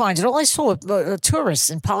couldn't find it. All I saw were tourists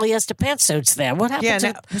in polyester pantsuits there. What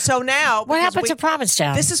happened What happened to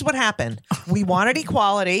Provincetown? This is what happened. We wanted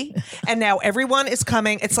equality, and now everyone is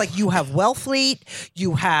coming. It's like you have Wellfleet,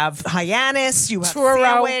 you have Hyannis, you have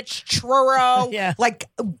Sandwich, Truro. Yeah. Like,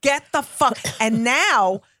 get the fuck. And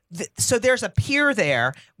now... So there's a pier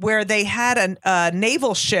there where they had a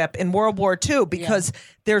naval ship in World War II because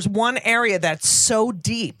there's one area that's so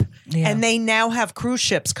deep, and they now have cruise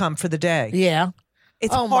ships come for the day. Yeah.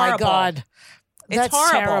 It's horrible. horrible. My God. That's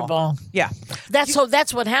horrible. terrible. Yeah.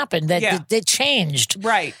 That's what happened. That it changed.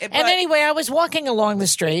 Right. And anyway, I was walking along the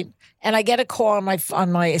street and I get a call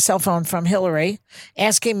on my cell phone from Hillary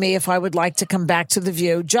asking me if I would like to come back to The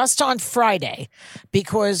View just on Friday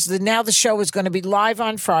because now the show is going to be live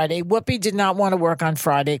on Friday. Whoopi did not want to work on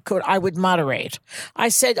Friday. I would moderate. I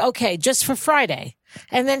said, okay, just for Friday.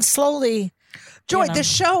 And then slowly... Joy, the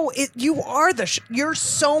show, you're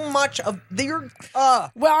so much of,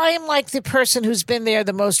 Well, I am like the person who's been there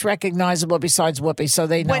the most recognizable besides Whoopi, so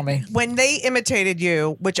they know me. When they imitated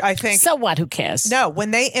you, which I think... So what, who cares? No,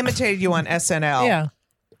 when they imitated you on SNL,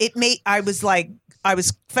 I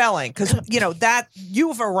was felling because, that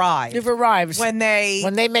you've arrived. You've arrived. When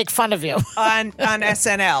they make fun of you. on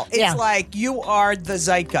SNL. It's like you are the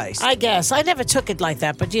zeitgeist. I guess. I never took it like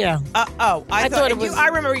that, but yeah. I thought it was... I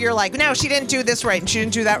remember you're like, no, she didn't do this right and she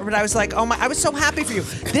didn't do that. But I was like, oh my, I was so happy for you.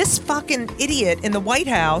 This fucking idiot in the White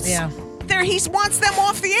House, he wants them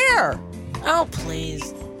off the air. Oh,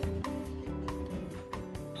 please.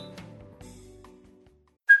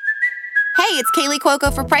 Hey, it's Kaylee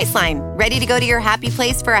Cuoco for Priceline. Ready to go to your happy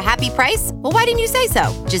place for a happy price? Well, why didn't you say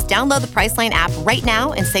so? Just download the Priceline app right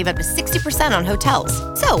now and save up to 60% on hotels.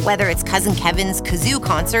 So whether it's Cousin Kevin's Kazoo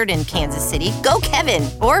Concert in Kansas City, go Kevin,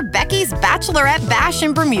 or Becky's Bachelorette Bash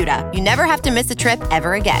in Bermuda, you never have to miss a trip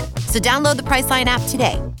ever again. So download the Priceline app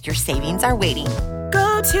today. Your savings are waiting.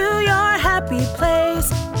 Go to your happy place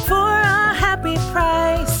for a happy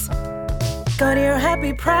price. Go to your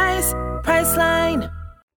happy price, Priceline.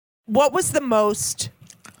 What was the most,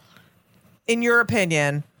 in your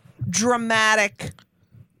opinion, dramatic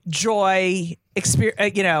joy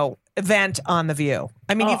event on The View?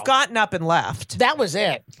 I mean, you've gotten up and left. That was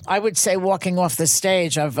it. I would say walking off the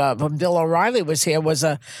stage of when Bill O'Reilly was here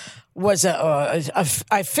I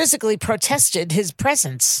physically protested his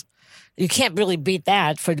presence. You can't really beat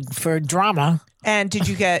that for drama. And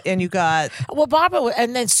you got... Well, Barbara,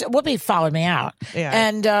 and then Whoopi followed me out. Yeah.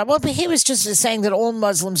 And, but he was just saying that all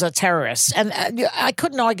Muslims are terrorists. And I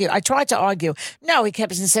couldn't argue. I tried to argue. No, he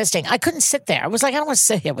kept insisting. I couldn't sit there. I was like, I don't want to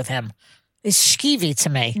sit here with him. It's skeevy to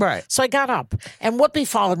me. Right. So I got up, and Whoopi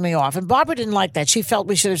followed me off. And Barbara didn't like that. She felt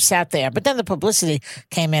we should have sat there. But then the publicity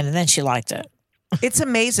came in, and then she liked it. It's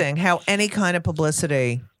amazing how any kind of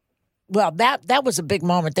publicity... Well, that was a big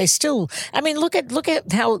moment. They still, I mean, look at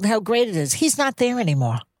how great it is. He's not there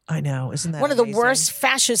anymore. I know, isn't that one amazing? of the worst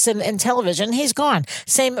fascists in television? He's gone.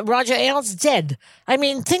 Same, Roger Ailes dead. I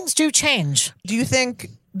mean, things do change. Do you think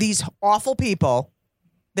these awful people?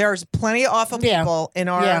 There's plenty of awful people in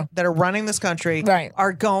our that are running this country. Right.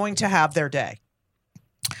 Are going to have their day.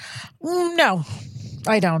 No.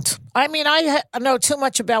 I don't. I mean, I know too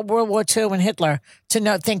much about World War II and Hitler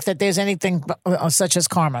to think that there's anything such as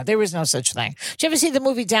karma. There is no such thing. Did you ever see the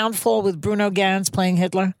movie Downfall with Bruno Ganz playing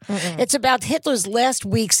Hitler? Mm-mm. It's about Hitler's last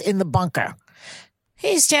weeks in the bunker.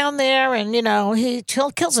 He's down there and, he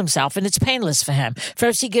kills himself, and it's painless for him.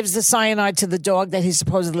 First, he gives the cyanide to the dog that he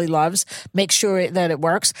supposedly loves, make sure that it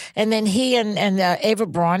works. And then he and Eva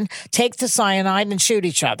Braun take the cyanide and shoot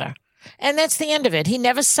each other. And that's the end of it. He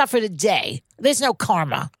never suffered a day. There's no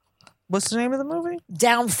karma. What's the name of the movie?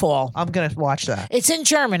 Downfall. I'm going to watch that. It's in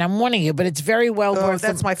German. I'm warning you, but it's very well worth it.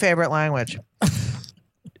 That's my favorite language.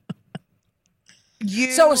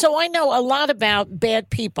 So I know a lot about bad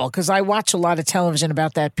people because I watch a lot of television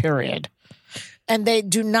about that period. And they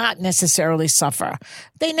do not necessarily suffer.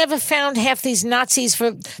 They never found half these Nazis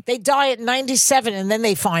they die at 97 and then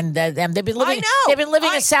they find them. They've been living. They've been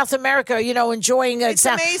living in South America, enjoying. It's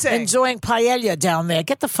amazing. Enjoying paella down there.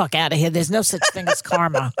 Get the fuck out of here. There's no such thing as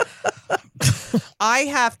karma. I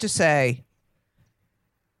have to say,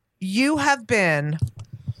 you have been,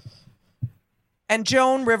 and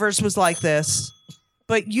Joan Rivers was like this,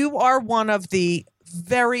 but you are one of the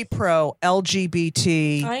very pro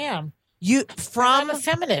LGBT. I am. I'm a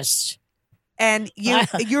feminist. And you're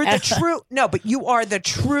the true, no, but you are the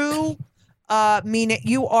true,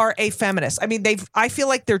 you are a feminist. I mean, I feel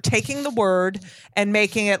like they're taking the word and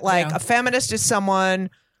making it like a feminist is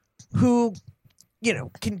someone who,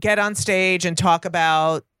 can get on stage and talk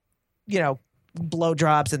about,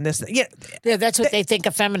 blowjobs and this. Yeah, Yeah, that's what they think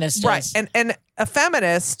a feminist right. is. And a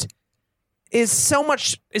feminist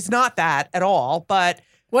is not that at all, but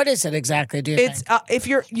What is it exactly, do you it's think? if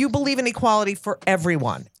you believe in equality for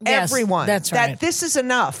everyone, Yes, everyone. that's right. That this is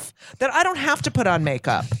enough. That I don't have to put on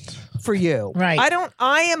makeup for you. Right.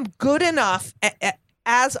 I am good enough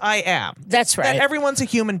as I am. That's right. That everyone's a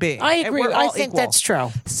human being. I and agree. we're I all think equal. that's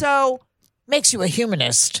true. So Makes you a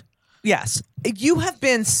humanist. yes, you have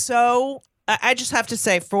been so. I just have to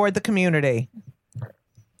say, for the community,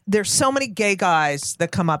 there's so many gay guys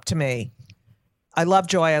that come up to me. I love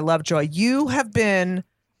Joy. I love Joy. You have been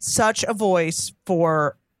such a voice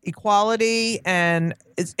for equality, and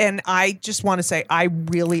I just want to say I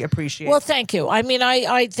really appreciate. Well, thank you. I mean,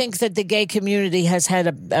 I think that the gay community has had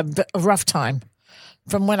a rough time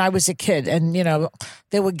from when I was a kid. And, you know,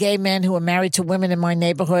 there were gay men who were married to women in my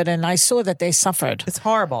neighborhood, and I saw that they suffered. It's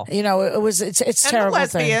horrible. You know, it's And terrible. the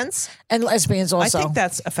lesbians. Thing. And lesbians also. I think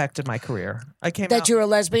that's affected my career. I came that out. you're a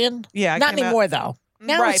lesbian? Yeah, I Not came out- anymore, though.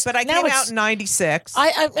 Now right, it's- but I now came it's- out in '96.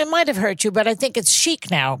 It might have hurt you, but I think it's chic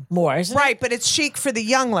now more, isn't it? Right, but it's chic for the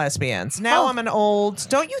young lesbians. Now Oh. I'm an old.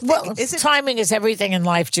 Don't you think? Well, is it? timing is everything in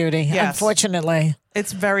life, Judy. Yes. Unfortunately.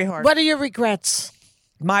 It's very hard. What are your regrets?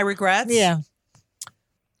 My regrets? Yeah.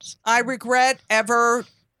 I regret ever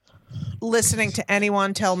listening to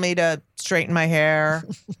anyone tell me to straighten my hair,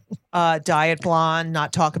 dye it blonde,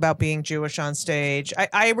 not talk about being Jewish on stage.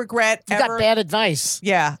 I regret You ever. got bad advice.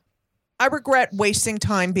 Yeah. I regret wasting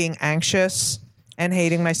time being anxious and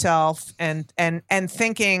hating myself and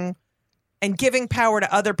thinking and giving power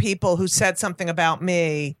to other people who said something about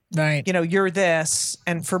me. Right. You know, you're this,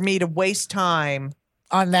 and for me to waste time.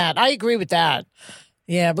 On that. I agree with that.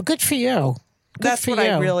 Yeah, but good for you. Good That's for what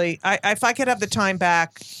you. I really. If I could have the time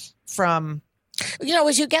back from. You know,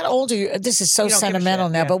 as you get older, this is so You don't give a sentimental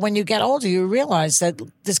shit, now, yeah. but when you get older, you realize that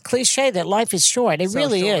this cliche that life is short. It So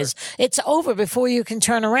really short. is. It's over before you can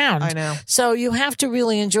turn around. I know. So you have to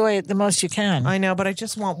really enjoy it the most you can. I know, but I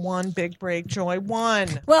just want one big break, Joy.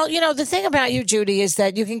 One. Well, you know, the thing about you, Judy, is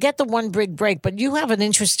that you can get the one big break, but you have an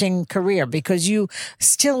interesting career because you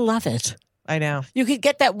still love it. I know. You could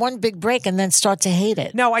get that one big break and then start to hate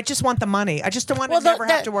it. No, I just want the money. I just don't want Well, to never have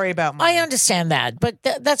that- to worry about money. I understand that, but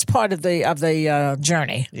that's part of the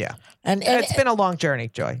journey. Yeah. And It's been a long journey,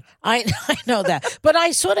 Joy. I know that, but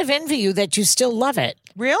I sort of envy you that you still love it.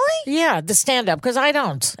 Really? Yeah, the stand up because I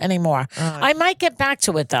don't anymore. I might get back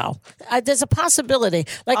to it though. There's a possibility.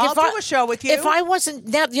 Like I'll if do a show with you. If I wasn't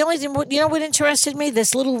now, the only thing you know what interested me,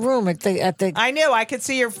 this little room at the. I knew I could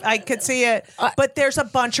see it, but there's a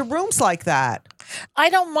bunch of rooms like that. I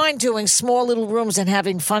don't mind doing small little rooms and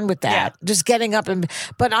having fun with that. Yeah. Just getting up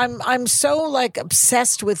but I'm so like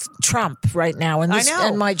obsessed with Trump right now and I this know.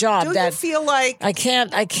 and my job Don't that you feel like I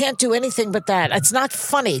can't do anything but that. It's not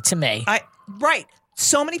funny to me. right?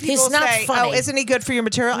 So many people He's not say, funny. "Oh, isn't he good for your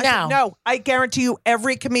material?" I said, no, I guarantee you,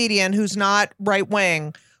 every comedian who's not right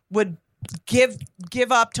wing would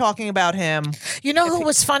give up talking about him. You know who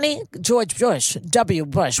was funny? George W.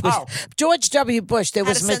 Bush. Oh. George W. Bush, there Had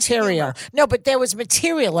was a sense of material. humor. No, but there was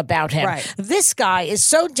material about him. Right. This guy is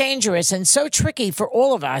so dangerous and so tricky for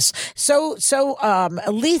all of us, so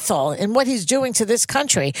lethal in what he's doing to this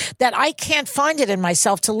country that I can't find it in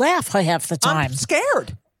myself to laugh half the time. I'm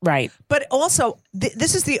scared. Right. But also,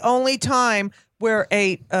 this is the only time where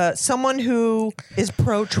someone who is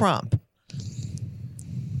pro-Trump,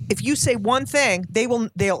 if you say one thing, they'll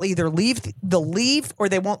either leave or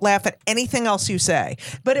they won't laugh at anything else you say.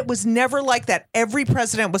 But it was never like that. Every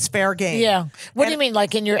president was fair game. Yeah. What do you mean?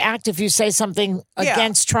 Like in your act, if you say something Yeah.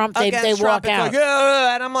 against Trump, they Against walk Trump, it's out. like,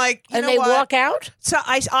 "Ugh," and I'm like, you And know they what? walk out? So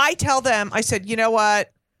I tell them, I said, you know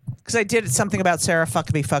what? Because I did something about Sarah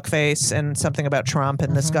Fuckabee Fuckface and something about Trump,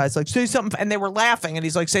 and this guy's like, say something, and they were laughing, and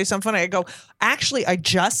he's like, say something funny. I go, actually, I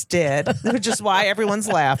just did, which is why everyone's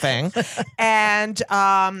laughing. And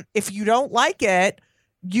if you don't like it,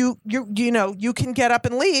 you can get up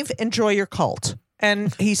and leave. Enjoy your cult.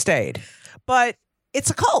 And he stayed, but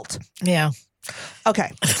it's a cult. Yeah.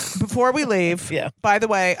 Okay. Before we leave, Yeah. by the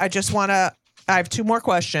way, I have two more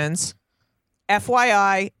questions.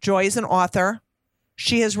 FYI, Joy is an author.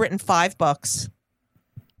 She has written 5 books.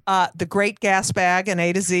 The Great Gas Bag, an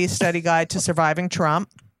A to Z study guide to surviving Trump.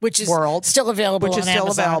 Which is World, still available which is on still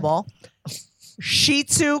Amazon. available. Shih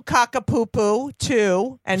Tzu Cockapoo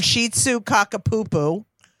 2 and Shih Tzu Cockapoo,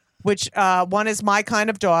 which one is my kind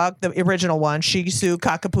of dog, the original one. Shih Tzu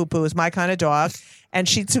Cockapoo is my kind of dog. And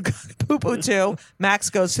Shih Tzu Cockapoo 2, Max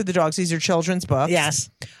Goes to the Dogs. These are children's books. Yes.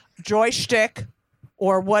 Joystick,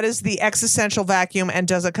 or What is the Existential Vacuum and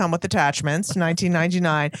Does It Come with Attachments,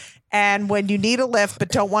 1999. And When You Need a Lift But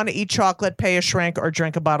Don't Want to Eat Chocolate, Pay a Shrink, or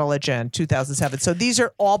Drink a Bottle of Gin, 2007. So these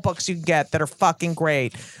are all books you can get that are fucking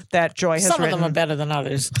great that Joy has Some written. of them are better than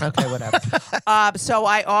others. Okay, whatever. So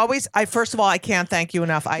first of all, I can't thank you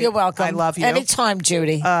enough. You're welcome. I love you. Anytime,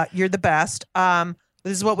 Judy. You're the best.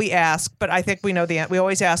 This is what we ask, but I think we know the answer. We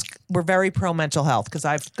always ask, we're very pro mental health because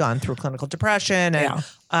I've gone through clinical depression.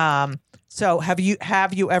 And so have you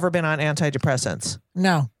ever been on antidepressants?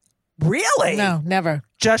 No. Really? No, never.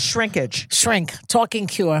 Just shrinkage. Shrink. Talking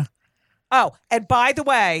cure. Oh, and by the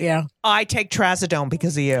way, Yeah. I take trazodone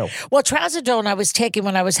because of you. Well, trazodone I was taking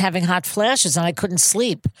when I was having hot flashes and I couldn't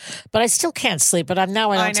sleep. But I still can't sleep. But now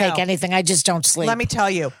I don't take anything. I just don't sleep. Let me tell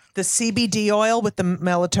you, the CBD oil with the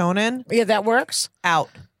melatonin, Yeah, that works? out.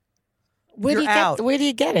 Where do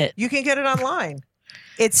you get it? You can get it online.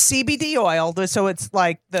 It's CBD oil, so it's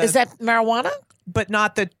like the Is that marijuana? but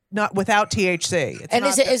not without THC. It's And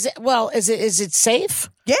not is it safe?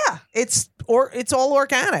 yeah, it's all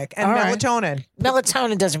organic and All right. melatonin.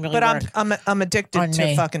 Melatonin doesn't really But work. I'm addicted On to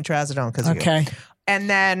me. fucking trazodone because of you. Okay. And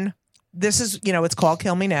then this is, it's called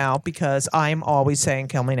Kill Me Now because I'm always saying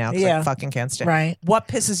Kill Me Now because I Yeah. fucking can't stand. Right. What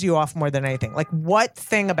pisses you off more than anything? Like what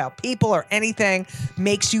thing about people or anything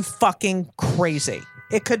makes you fucking crazy?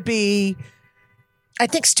 It could be, I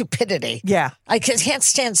think stupidity. yeah. I can't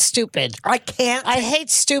stand stupid. I can't. I hate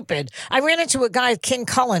stupid. I ran into a guy, King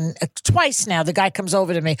Cullen, twice now. The guy comes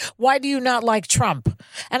over to me. Why do you not like Trump?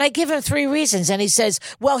 And I give him 3 reasons. And he says,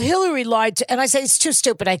 well, Hillary lied to, and I say, it's too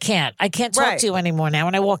stupid. I can't talk Right. to you anymore now.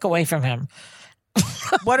 And I walk away from him.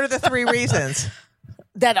 What are the 3 reasons?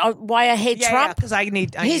 That why I hate Trump? Because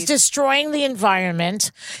He's destroying the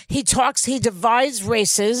environment. He divides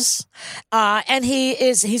races, and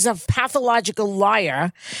he's a pathological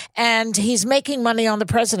liar, and he's making money on the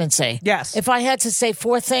presidency. Yes. If I had to say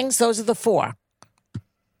 4 things, those are the 4.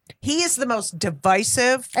 He is the most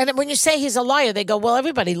divisive. And when you say he's a liar, they go, well,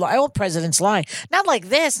 all presidents lie. Not like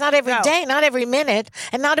this, not every day, not every minute,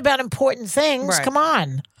 and not about important things. Right. Come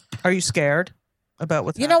on. Are you scared about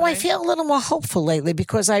what's I happening? feel a little more hopeful lately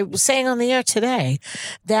because I was saying on the air today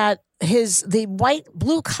that the white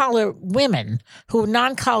blue collar women who are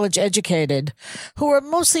non-college educated, who are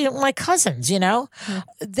mostly my cousins,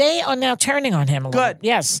 they are now turning on him a little. Good.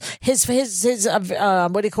 Yes. His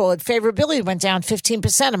what do you call it? Favorability went down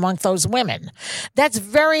 15% among those women. That's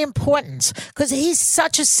very important because he's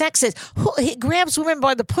such a sexist. He grabs women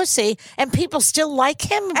by the pussy and people still like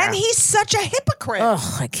him. And he's such a hypocrite.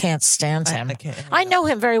 Oh, I can't stand him. I can't. I know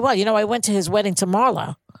him very well. I went to his wedding to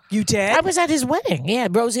Marla. You did? I was at his wedding. Yeah,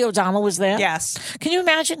 Rosie O'Donnell was there. Yes. Can you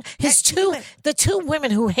imagine the 2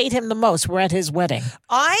 women who hate him the most were at his wedding?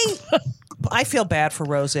 I feel bad for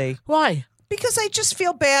Rosie Why? because I just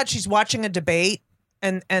feel bad. She's watching a debate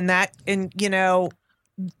and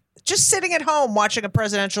just sitting at home watching a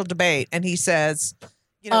presidential debate, and he says,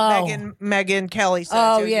 Megyn Kelly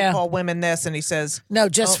says, you call women this, and he says, No,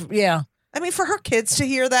 yeah. I mean, for her kids to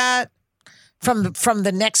hear that, From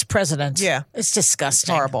the next president. Yeah. It's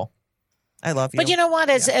disgusting. horrible. I love you. But you know what?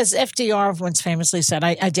 As FDR once famously said,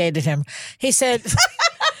 I dated him. He said,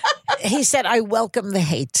 I welcome the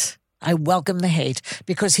hate. I welcome the hate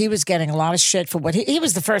because he was getting a lot of shit for what he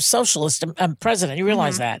was the first socialist president. You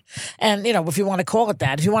realize that. And, if you want to call it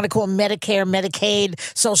that, if you want to call Medicare, Medicaid,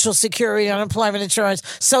 Social Security, unemployment insurance,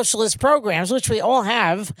 socialist programs, which we all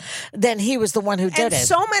have, then he was the one who did and it.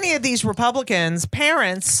 so many of these Republicans'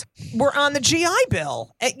 parents were on the GI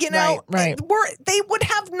Bill. Right. They would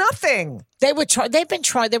have nothing. They would try. They've been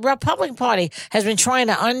trying. The Republican Party has been trying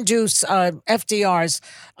to undo FDR's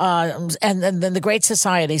and then the Great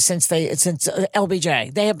Society since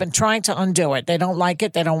LBJ. They have been trying to undo it. They don't like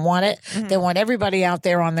it. They don't want it. Mm-hmm. They want everybody out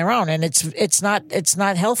there on their own, and it's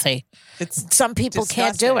not healthy. Some people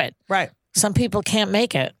can't do it. Right. Some people can't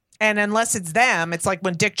make it. And unless it's them, it's like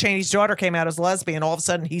when Dick Cheney's daughter came out as lesbian, all of a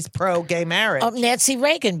sudden he's pro-gay marriage. Nancy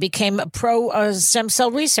Reagan became a pro stem cell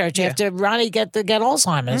research after Ronnie get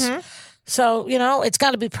Alzheimer's. Mm-hmm. So, it's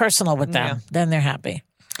got to be personal with them. Yeah. Then they're happy.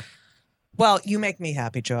 Well, you make me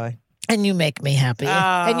happy, Joy. And you make me happy. Oh.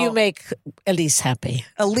 And you make Elise happy.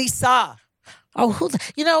 Elisa. Oh,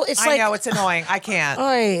 it's like... I know, it's annoying. I can't.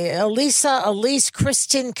 Elise,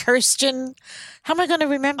 Kristen, Kirsten. How am I going to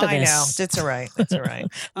remember I this? know. It's all right. It's all right.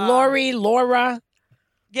 Lori, Laura.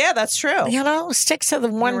 Yeah, that's true. Stick to the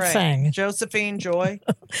one You're right. thing. Josephine, Joy.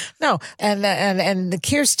 No, and the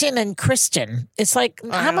Kirsten and Kristen. It's like,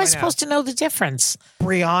 how am I know. supposed to know the difference?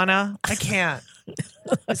 Brianna. I can't.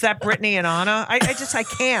 Is that Brittany and Anna? I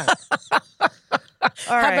can't.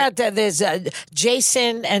 All How right. about that? There's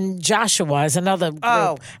Jason and Joshua is another group.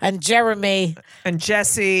 Oh. And Jeremy. And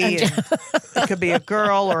Jesse. And it could be a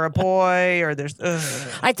girl or a boy, or there's.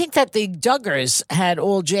 I think that the Duggars had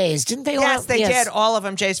all J's, didn't they? Yes, all? they did. All of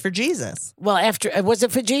them J's for Jesus. Well, after was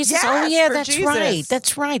it for Jesus? Yes, oh yeah, for that's Jesus. right.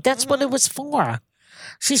 That's right. That's what it was for.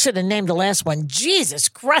 She should have named the last one Jesus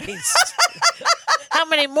Christ. How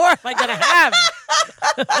many more am I going to have?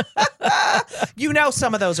 You know,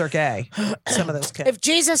 some of those are gay. Some of those kids. If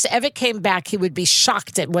Jesus ever came back, he would be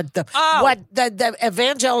shocked at what the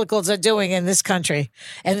evangelicals are doing in this country,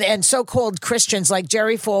 and so-called Christians like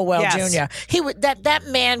Jerry Falwell Yes. Jr. He would that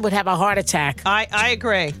man would have a heart attack. I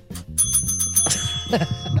agree.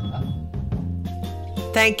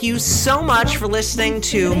 Thank you so much for listening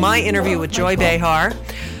to my interview with Joy Behar.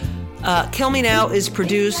 Kill Me Now is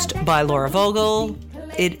produced by Laura Vogel.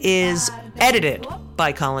 It is edited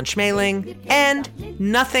by Colin Schmaling. And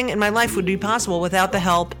nothing in my life would be possible without the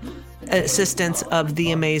help, assistance of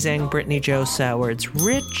the amazing Brittany Jo Sowards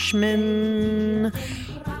Richmond.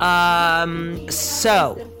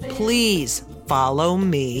 So please follow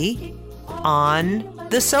me on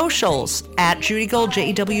the socials at Judy Gold,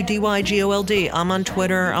 JEWDYGOLD. I'm on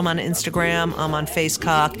Twitter, I'm on Instagram, I'm on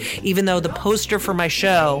Facecock, even though the poster for my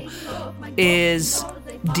show is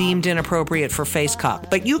deemed inappropriate for Facecock.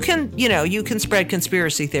 But you can spread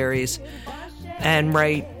conspiracy theories and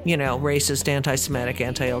write, racist, anti-Semitic,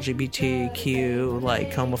 anti-LGBTQ,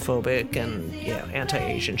 like homophobic and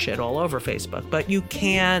anti-Asian shit all over Facebook. But you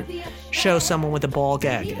can't show someone with a ball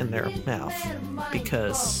gag in their mouth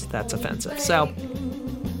because that's offensive. So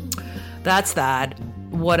that's that.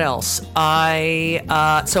 What else?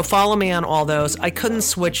 So follow me on all those. I couldn't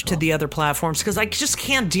switch to the other platforms because I just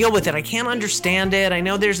can't deal with it. I can't understand it. I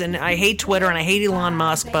know I hate Twitter and I hate Elon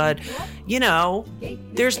Musk, but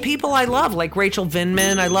there's people I love, like Rachel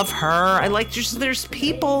Vindman. I love her. There's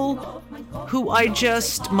people who I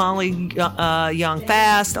just, Molly Young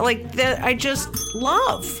Fast, I just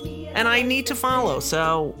love and I need to follow.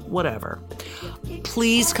 So whatever.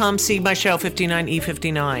 Please come see my show,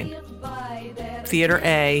 59E59. Theater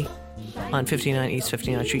A on 59 East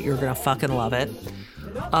 59th Street. You're going to fucking love it.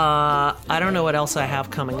 I don't know what else I have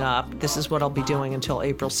coming up. This is what I'll be doing until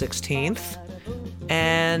April 16th.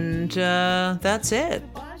 And that's it.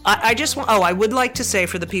 I would like to say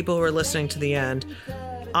for the people who are listening to the end,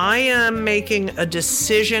 I am making a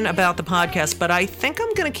decision about the podcast, but I think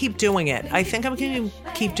I'm going to keep doing it.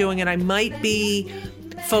 I might be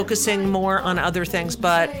focusing more on other things,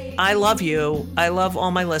 but I love you. I love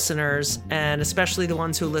all my listeners, and especially the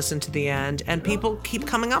ones who listen to the end. And people keep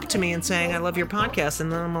coming up to me and saying, I love your podcast.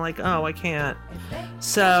 And then I'm like, oh, I can't.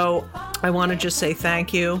 So I want to just say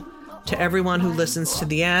thank you to everyone who listens to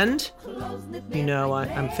the end.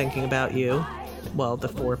 I'm thinking about you. Well, the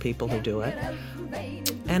 4 people who do it.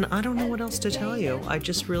 And I don't know what else to tell you. I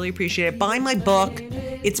just really appreciate it. Buy my book.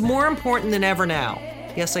 It's more important than ever now.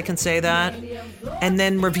 Yes, I can say that. And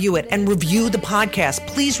then review it. And review the podcast.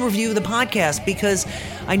 Please review the podcast because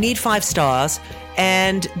I need 5 stars.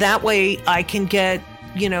 And that way I can get,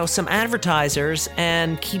 some advertisers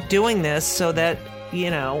and keep doing this so that,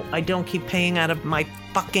 I don't keep paying out of my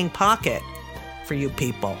fucking pocket for you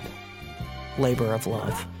people. Labor of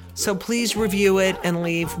love. So please review it and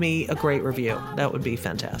leave me a great review. That would be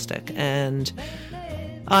fantastic. And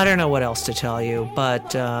I don't know what else to tell you,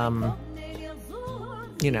 but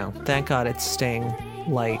thank God it's staying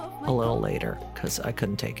light a little later because I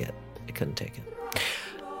couldn't take it.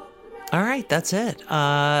 All right, that's it.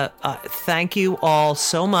 Thank you all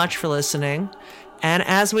so much for listening. And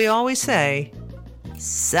as we always say,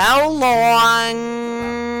 so long.